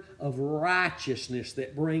word of righteousness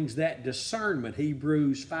that brings that discernment.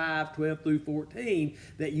 Hebrews 5:12-14,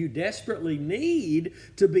 that you desperately need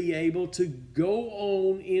to be able to go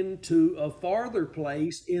on into a farther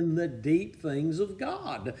place in the deep things of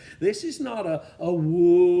God. This is not a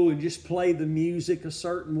woo and just play the music a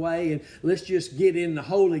certain way and let's just get in the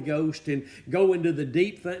Holy Ghost and go into the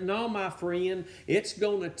deep thing. No, my friend, it's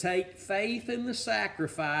going to take faith in the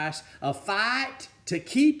sacrifice, a fight to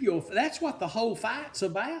keep that's what the whole fight's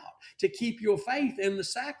about. To keep your faith in the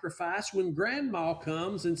sacrifice when grandma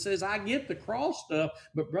comes and says, I get the cross stuff,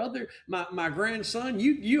 but brother, my grandson,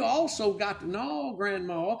 you also got to know,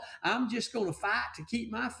 grandma, I'm just going to fight to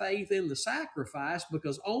keep my faith in the sacrifice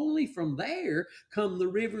because only from there come the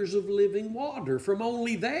rivers of living water. From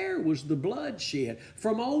only there was the bloodshed.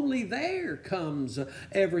 From only there comes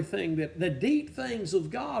everything that the deep things of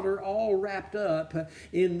God are all wrapped up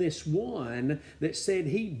in this one that said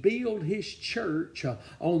He'd build His church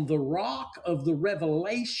on the rock of the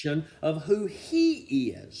revelation of who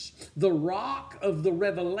He is. The rock of the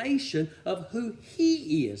revelation of who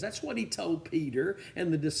He is. That's what He told Peter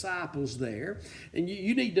and the disciples there. And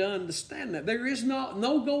you need to understand that. There is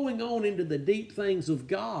no going on into the deep things of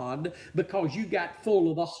God because you got full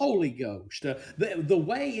of the Holy Ghost. The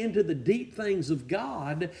way into the deep things of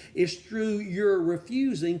God is through your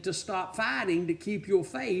refusing to stop fighting to keep your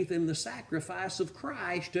faith in the sacrifice of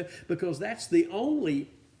Christ, because that's the only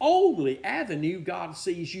avenue God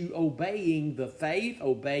sees you obeying the faith,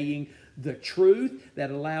 obeying the truth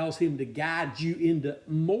that allows Him to guide you into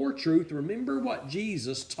more truth. Remember what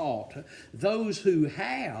Jesus taught. Those who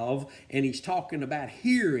have, and He's talking about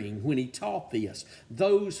hearing when He taught this,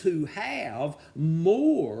 those who have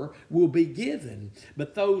more will be given,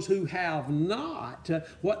 but those who have not,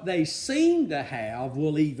 what they seem to have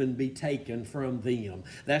will even be taken from them.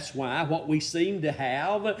 That's why what we seem to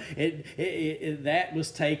have, that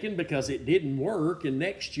was taken because it didn't work, and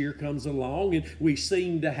next year comes along and we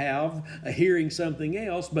seem to have hearing something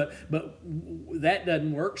else, but that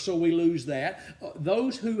doesn't work, so we lose that.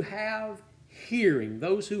 Those who have hearing,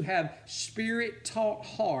 those who have Spirit-taught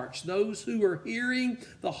hearts, those who are hearing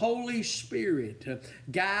the Holy Spirit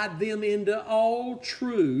guide them into all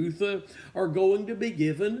truth, are going to be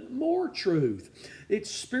given more truth. It's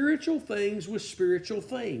spiritual things with spiritual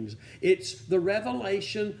things. It's the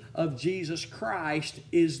revelation of Jesus Christ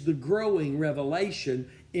is the growing revelation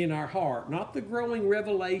in our heart, not the growing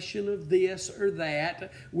revelation of this or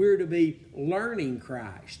that. We're to be learning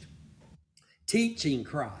Christ, teaching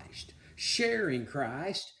Christ, sharing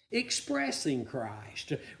Christ, expressing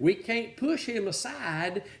Christ. We can't push Him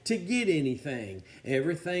aside to get anything.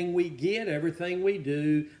 Everything we get, everything we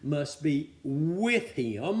do must be with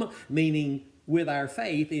Him, meaning with our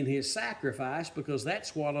faith in His sacrifice, because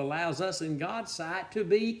that's what allows us in God's sight to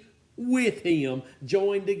be with Him,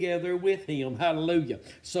 joined together with Him. Hallelujah.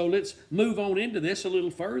 So let's move on into this a little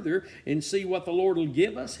further and see what the Lord will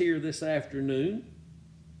give us here this afternoon.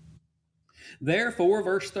 Therefore,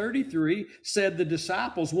 verse 33, said the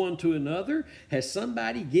disciples one to another, has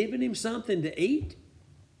somebody given Him something to eat?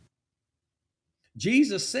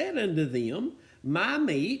 Jesus said unto them, my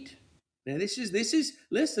meat. Now this is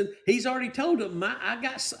listen, He's already told them, I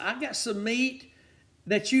got some meat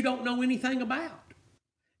that you don't know anything about.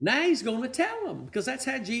 Now He's going to tell them, because that's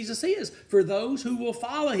how Jesus is. For those who will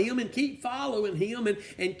follow Him and keep following Him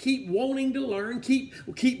and keep wanting to learn, keep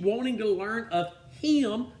wanting to learn of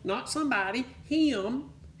Him, not somebody, Him,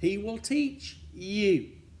 He will teach you.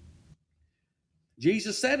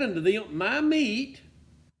 Jesus said unto them, my meat,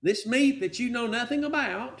 this meat that you know nothing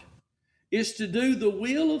about, is to do the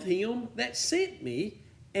will of Him that sent me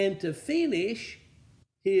and to finish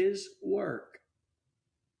His work.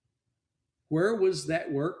 Where was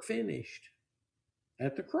that work finished?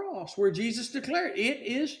 At the cross, where Jesus declared, it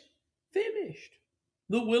is finished.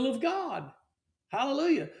 The will of God.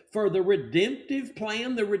 Hallelujah. For the redemptive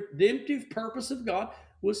plan, the redemptive purpose of God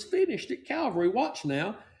was finished at Calvary. Watch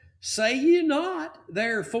now. Say ye not,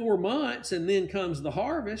 there are 4 months, and then comes the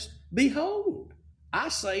harvest. Behold, I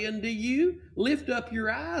say unto you, lift up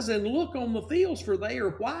your eyes and look on the fields, for they are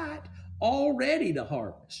white, already to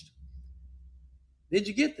harvest. Did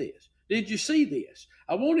you get this? Did you see this?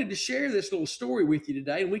 I wanted to share this little story with you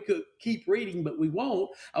today, and we could keep reading, but we won't.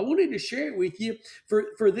 I wanted to share it with you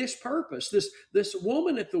for this purpose. This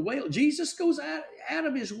woman at the well, Jesus goes out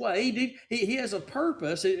of His way. He has a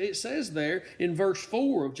purpose. It says there in verse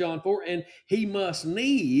 4 of John 4, and He must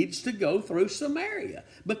needs to go through Samaria,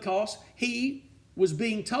 because He was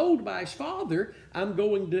being told by His Father, I'm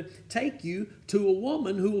going to take you to a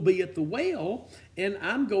woman who will be at the well, and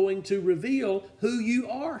I'm going to reveal who you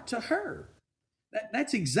are to her.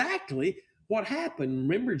 That's exactly what happened.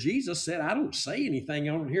 Remember, Jesus said, I don't say anything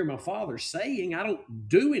I don't hear my Father saying. I don't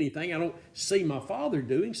do anything I don't see my Father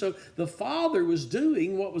doing. So the Father was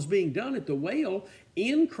doing what was being done at the well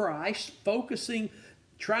in Christ, focusing,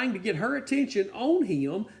 trying to get her attention on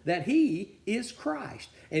Him, that He is Christ.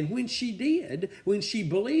 And when she did, when she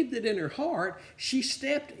believed it in her heart, she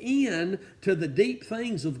stepped in to the deep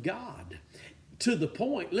things of God. To the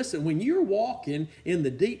point, listen, when you're walking in the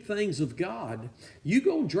deep things of God, you're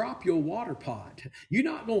going to drop your water pot. You're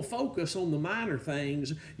not going to focus on the minor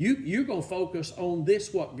things. You're going to focus on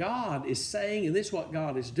this, what God is saying, and this, what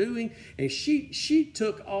God is doing. And she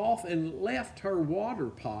took off and left her water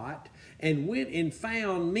pot and went and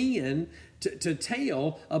found men to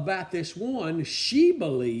tell about this one she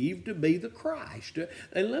believed to be the Christ.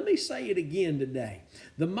 And let me say it again today.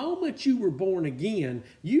 The moment you were born again,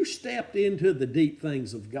 you stepped into the deep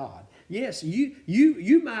things of God. Yes,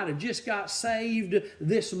 you might have just got saved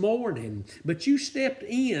this morning, but you stepped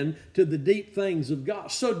in to the deep things of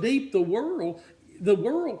God. So deep the world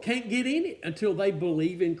can't get in it until they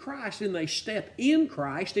believe in Christ and they step in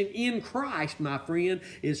Christ. And in Christ, my friend,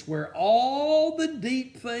 is where all the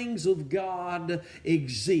deep things of God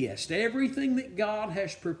exist. Everything that God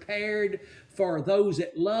has prepared for those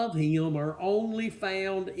that love Him are only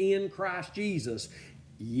found in Christ Jesus.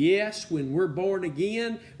 Yes, when we're born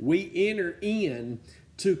again, we enter in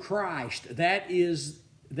to Christ. That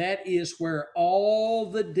is where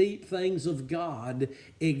all the deep things of God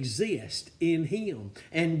exist, in Him,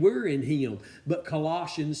 and we're in Him. But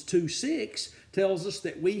Colossians 2:6 tells us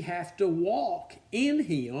that we have to walk in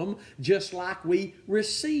Him just like we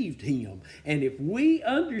received Him. And if we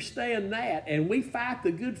understand that and we fight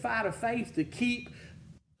the good fight of faith to keep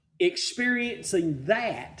experiencing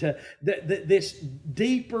this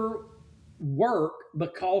deeper work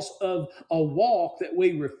because of a walk that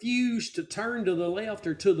we refuse to turn to the left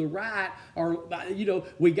or to the right, or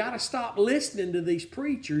we got to stop listening to these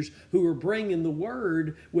preachers who are bringing the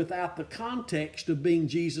word without the context of being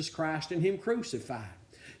Jesus Christ and Him crucified.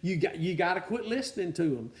 you got to quit listening to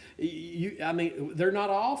them. I mean, they're not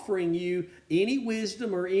offering you any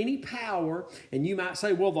wisdom or any power. And you might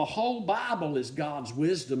say, well, the whole Bible is God's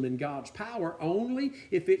wisdom and God's power only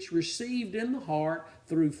if it's received in the heart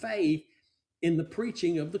through faith in the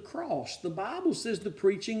preaching of the cross. The Bible says the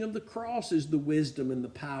preaching of the cross is the wisdom and the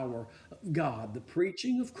power of God, the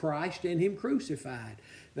preaching of Christ and Him crucified.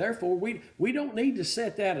 Therefore, we don't need to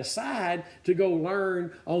set that aside to go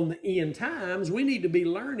learn on the end times. We need to be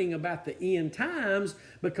learning about the end times,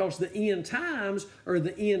 because the end times are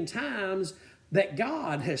the end times that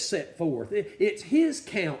God has set forth. It's His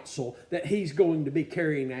counsel that He's going to be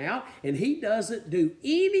carrying out, and He doesn't do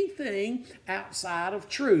anything outside of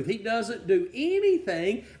truth. He doesn't do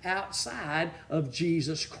anything outside of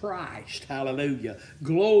Jesus Christ. Hallelujah.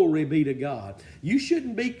 Glory be to God. You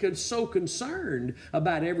shouldn't be so concerned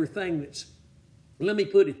about everything that's Let me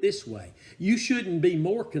put it this way. You shouldn't be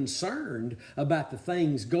more concerned about the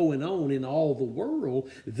things going on in all the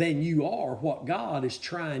world than you are what God is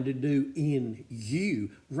trying to do in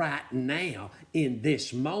you right now in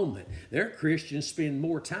this moment. There are Christians spend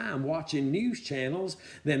more time watching news channels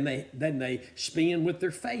than they spend with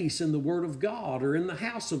their face in the Word of God or in the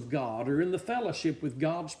house of God or in the fellowship with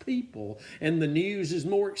God's people. And the news is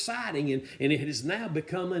more exciting, and it has now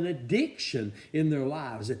become an addiction in their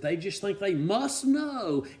lives that they just think they must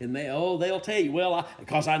know, and they'll tell you, well,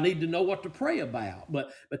 because I need to know what to pray about,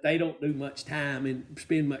 but they don't do much time and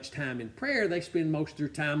spend much time in prayer. They spend most of their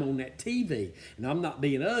time on that TV. And I'm not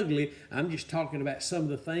being ugly. I'm just talking about some of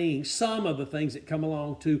the things that come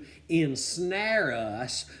along to ensnare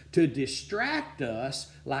us, to distract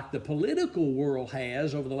us, like the political world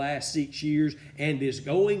has over the last 6 years and is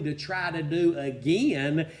going to try to do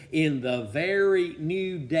again in the very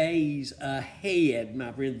new days ahead,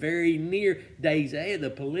 my friend. Very near days ahead, the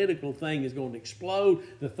political thing is going to explode.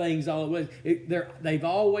 The things always, they've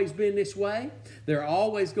always been this way. They're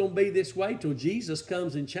always going to be this way till Jesus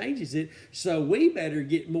comes and changes it. So we better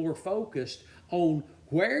get more focused on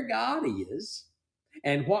where God is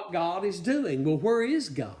and what God is doing. Well, where is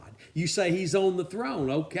God? You say He's on the throne.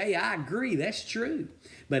 Okay, I agree. That's true.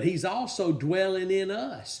 But He's also dwelling in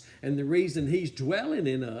us. And the reason He's dwelling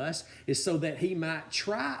in us is so that He might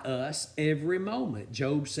try us every moment.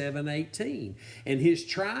 Job 7:18. And His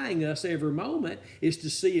trying us every moment is to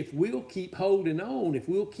see if we'll keep holding on, if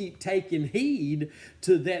we'll keep taking heed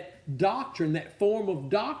to that doctrine, that form of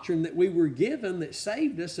doctrine that we were given that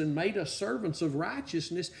saved us and made us servants of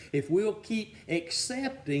righteousness, if we'll keep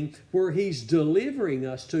accepting where He's delivering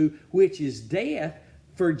us to, which is death,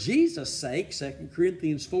 for Jesus' sake. 2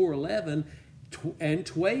 Corinthians 4:11 and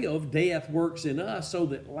 12, death works in us so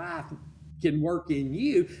that life can work in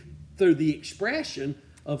you through the expression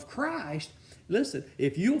of Christ. Listen,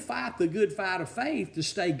 if you'll fight the good fight of faith to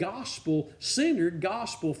stay gospel-centered,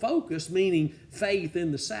 gospel-focused, meaning faith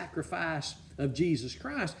in the sacrifice of Jesus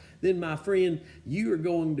Christ, then, my friend, you are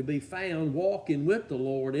going to be found walking with the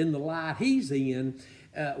Lord in the light He's in,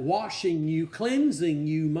 washing you, cleansing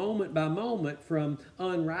you moment by moment from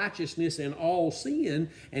unrighteousness and all sin.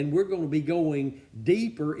 And we're going to be going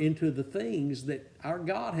deeper into the things that our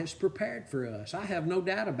God has prepared for us. I have no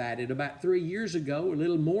doubt about it. About 3 years ago, a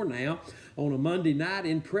little more now, on a Monday night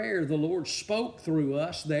in prayer, the Lord spoke through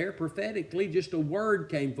us there prophetically. Just a word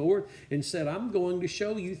came forth and said, I'm going to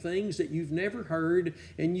show you things that you've never heard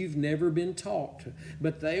and you've never been taught.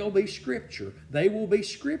 But they'll be scripture. They will be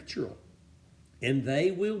scriptural. And they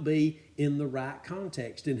will be in the right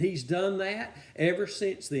context. And He's done that ever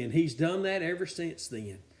since then. He's done that ever since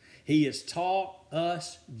then. He has taught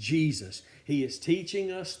us Jesus. He is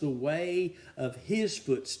teaching us the way of His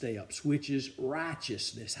footsteps, which is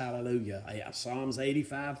righteousness. Hallelujah. Psalms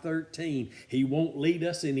 85:13. He won't lead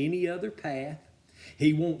us in any other path.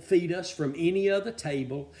 He won't feed us from any other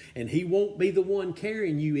table, and He won't be the one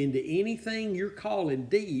carrying you into anything you're calling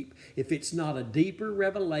deep if it's not a deeper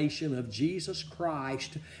revelation of Jesus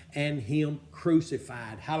Christ and Him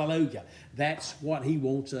crucified. Hallelujah. That's what He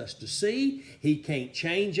wants us to see. He can't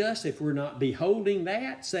change us if we're not beholding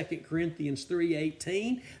that. 2 Corinthians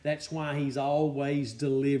 3:18. That's why He's always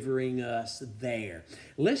delivering us there.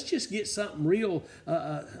 Let's just get something real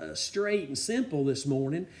straight and simple this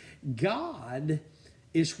morning. God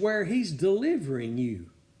is where He's delivering you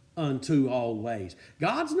unto always.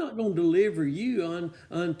 God's not going to deliver you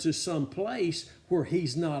unto some place where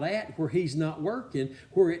He's not at, where He's not working,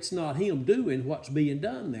 where it's not Him doing what's being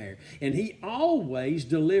done there. And He always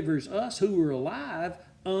delivers us who are alive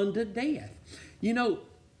unto death. You know,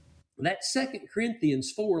 that 2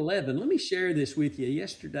 Corinthians 4:11, let me share this with you.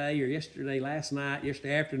 Last night,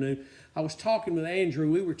 yesterday afternoon, I was talking with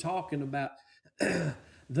Andrew. We were talking about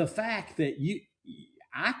the fact that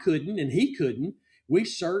I couldn't and he couldn't. We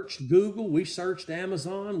searched Google, we searched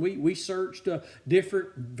Amazon, we searched different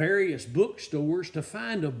various bookstores to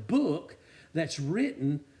find a book that's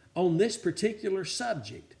written on this particular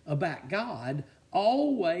subject about God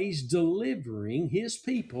always delivering his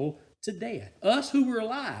people to death. Us who were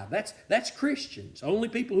alive, that's Christians, only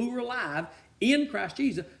people who were alive in Christ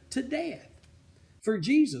Jesus, to death for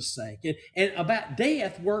Jesus' sake, and about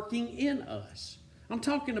death working in us. I'm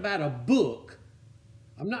talking about a book.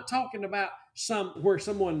 I'm not talking about where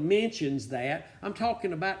someone mentions that. I'm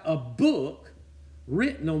talking about a book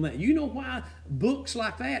written on that. You know why books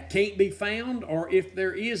like that can't be found, or if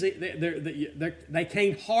there is, they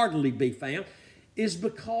can't hardly be found, is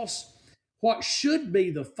because what should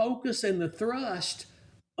be the focus and the thrust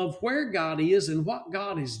of where God is and what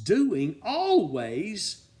God is doing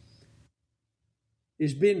always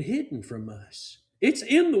has been hidden from us. It's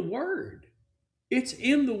in the Word. It's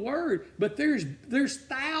in the Word, but there's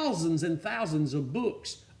thousands and thousands of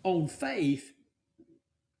books on faith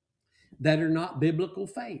that are not biblical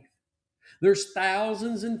faith. There's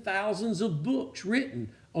thousands and thousands of books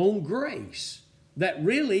written on grace that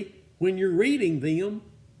really, when you're reading them,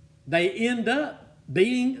 they end up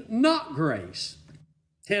being not grace,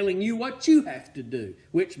 telling you what you have to do,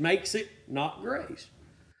 which makes it not grace.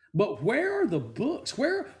 But where are the books?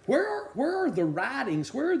 Where are the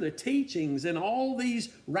writings? Where are the teachings and all these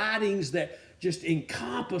writings that just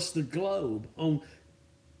encompass the globe on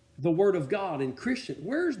the Word of God and Christian?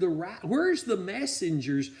 Where's the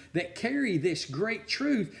messengers that carry this great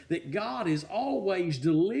truth that God is always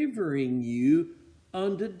delivering you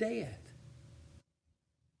unto death?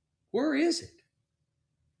 Where is it?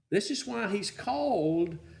 This is why he's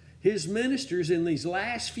called his ministers in these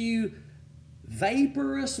last few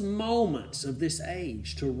vaporous moments of this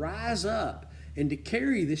age to rise up and to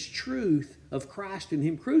carry this truth of Christ and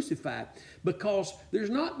him crucified, because there's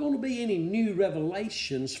not going to be any new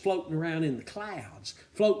revelations floating around in the clouds,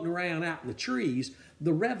 floating around out in the trees.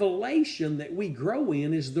 The revelation that we grow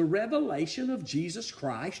in is the revelation of Jesus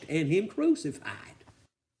Christ and him crucified.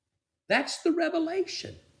 That's the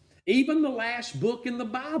revelation. Even the last book in the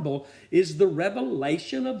Bible is the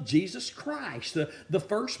revelation of Jesus Christ. The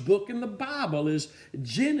first book in the Bible is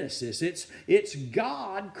Genesis. It's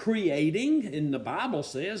God creating, and the Bible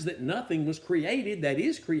says that nothing was created that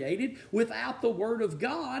is created without the Word of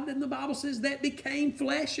God. And the Bible says that became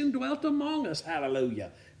flesh and dwelt among us.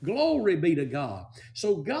 Hallelujah. Glory be to God.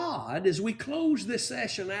 So God, as we close this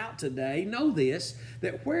session out today, know this,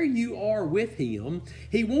 that where you are with him,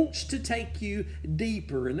 he wants to take you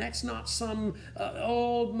deeper. And that's not some,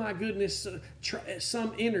 oh my goodness,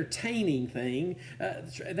 some entertaining thing.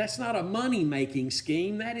 That's not a money-making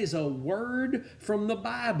scheme. That is a word from the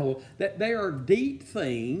Bible, that there are deep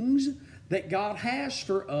things that God has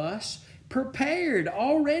for us, prepared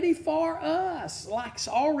already for us, like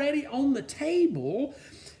already on the table,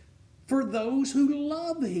 for those who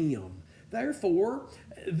love him. Therefore,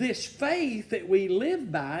 this faith that we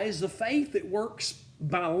live by is the faith that works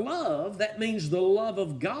by love. That means the love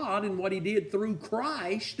of God and what he did through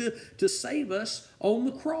Christ to save us on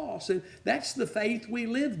the cross. And that's the faith we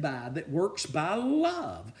live by, that works by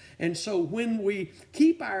love. And so when we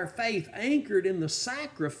keep our faith anchored in the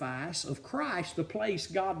sacrifice of Christ, the place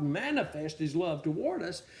God manifests his love toward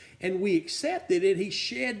us, and we accepted it, he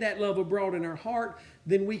shed that love abroad in our heart,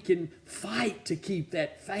 then we can fight to keep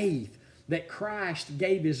that faith that Christ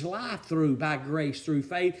gave his life through by grace through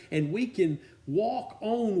faith, and we can walk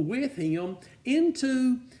on with him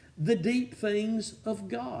into the deep things of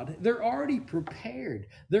God. They're already prepared.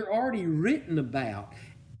 They're already written about,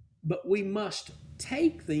 but we must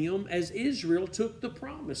take them as Israel took the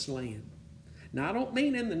promised land. Now, I don't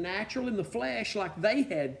mean in the natural, in the flesh, like they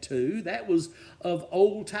had to. That was of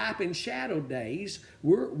old type and shadow days.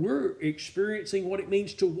 We're experiencing what it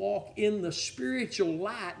means to walk in the spiritual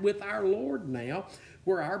light with our Lord now,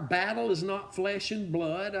 where our battle is not flesh and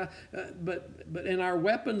blood, and our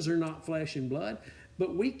weapons are not flesh and blood.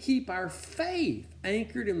 But we keep our faith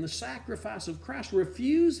anchored in the sacrifice of Christ,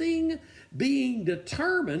 refusing, being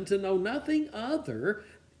determined to know nothing other.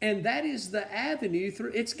 And that is the avenue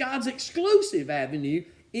through, it's God's exclusive avenue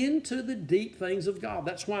into the deep things of God.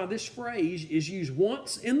 That's why this phrase is used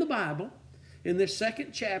once in the Bible, in this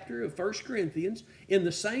second chapter of 1 Corinthians, in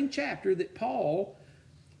the same chapter that Paul,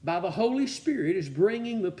 by the Holy Spirit, is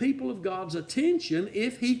bringing the people of God's attention,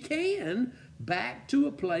 if he can, back to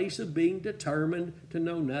a place of being determined to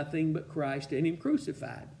know nothing but Christ and him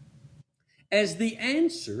crucified, as the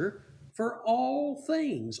answer for all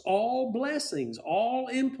things, all blessings, all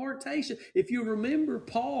impartation. If you remember,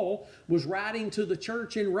 Paul was writing to the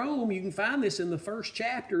church in Rome. You can find this in the first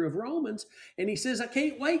chapter of Romans. And he says, I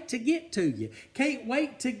can't wait to get to you. Can't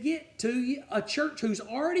wait to get to you. A church who's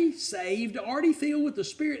already saved, already filled with the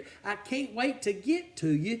Spirit. I can't wait to get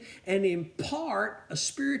to you and impart a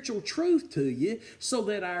spiritual truth to you so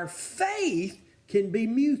that our faith can be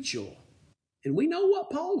mutual. And we know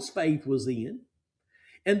what Paul's faith was in.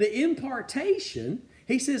 And the impartation,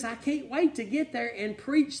 he says, I can't wait to get there and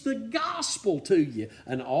preach the gospel to you.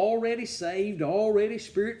 An already saved, already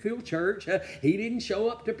spirit-filled church. He didn't show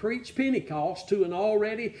up to preach Pentecost to an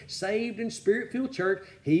already saved and spirit-filled church.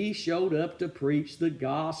 He showed up to preach the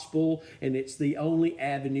gospel, and it's the only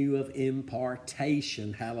avenue of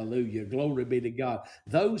impartation. Hallelujah. Glory be to God.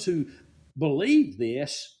 Those who believe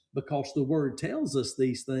this, because the Word tells us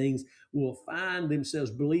these things, will find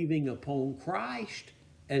themselves believing upon Christ,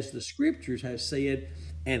 as the Scriptures have said,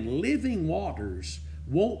 and living waters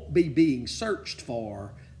won't be being searched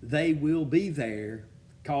for. They will be there,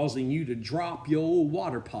 causing you to drop your old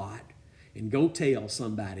water pot and go tell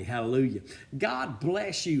somebody. Hallelujah. God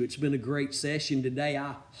bless you. It's been a great session today.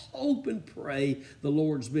 I hope and pray the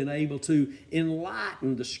Lord's been able to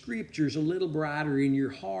enlighten the Scriptures a little brighter in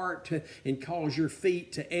your heart and cause your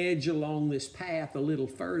feet to edge along this path a little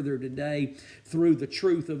further today through the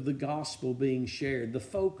truth of the gospel being shared, the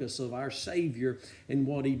focus of our Savior and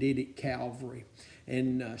what He did at Calvary.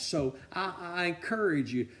 And so I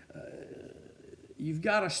encourage you, you've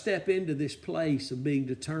got to step into this place of being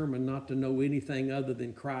determined not to know anything other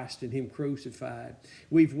than Christ and Him crucified.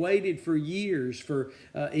 We've waited for years for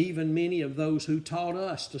even many of those who taught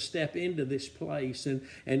us to step into this place, and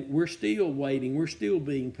we're still waiting. We're still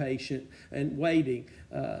being patient and waiting,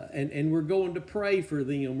 and we're going to pray for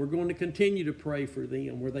them. We're going to continue to pray for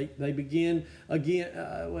them where they begin again.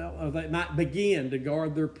 They might begin to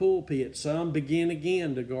guard their pulpit. Some begin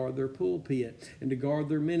again to guard their pulpit and to guard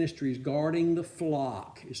their ministries, guarding the flock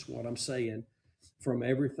is what I'm saying, from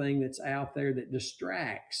everything that's out there that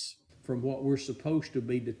distracts from what we're supposed to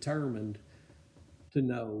be determined to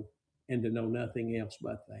know, and to know nothing else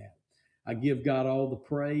but that. I give God all the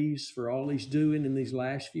praise for all He's doing in these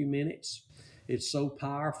last few minutes. It's so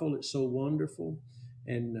powerful, it's so wonderful,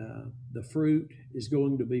 and the fruit is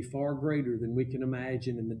going to be far greater than we can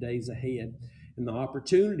imagine in the days ahead. And the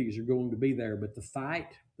opportunities are going to be there, but the fight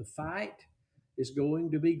is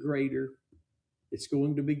going to be greater. It's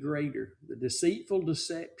going to be greater. The deceitful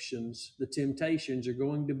deceptions, the temptations are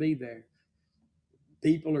going to be there.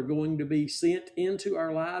 People are going to be sent into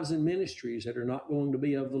our lives and ministries that are not going to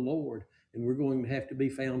be of the Lord. And we're going to have to be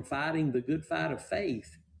found fighting the good fight of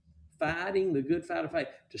faith, fighting the good fight of faith,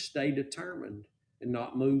 to stay determined and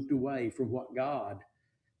not moved away from what God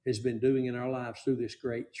has been doing in our lives through this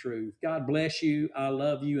great truth. God bless you. I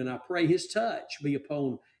love you. And I pray His touch be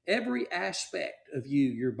upon every aspect of you,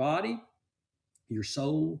 your body, your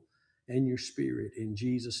soul, and your spirit, in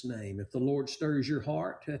Jesus' name. If the Lord stirs your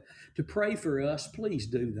heart to pray for us, please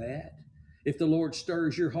do that. If the Lord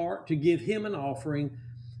stirs your heart to give Him an offering,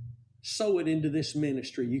 sow it into this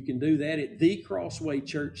ministry. You can do that at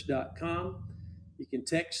thecrosswaychurch.com. You can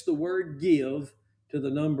text the word give to the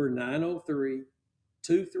number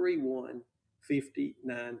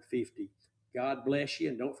 903-231-5950. God bless you.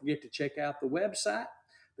 And don't forget to check out the website,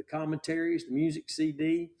 the commentaries, the music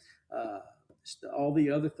CD, all the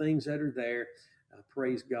other things that are there.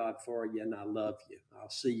 Praise God for you, and I love you. I'll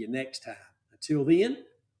see you next time. Until then,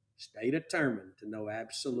 stay determined to know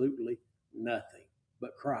absolutely nothing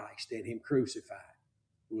but Christ and Him crucified.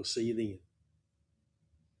 We'll see you then.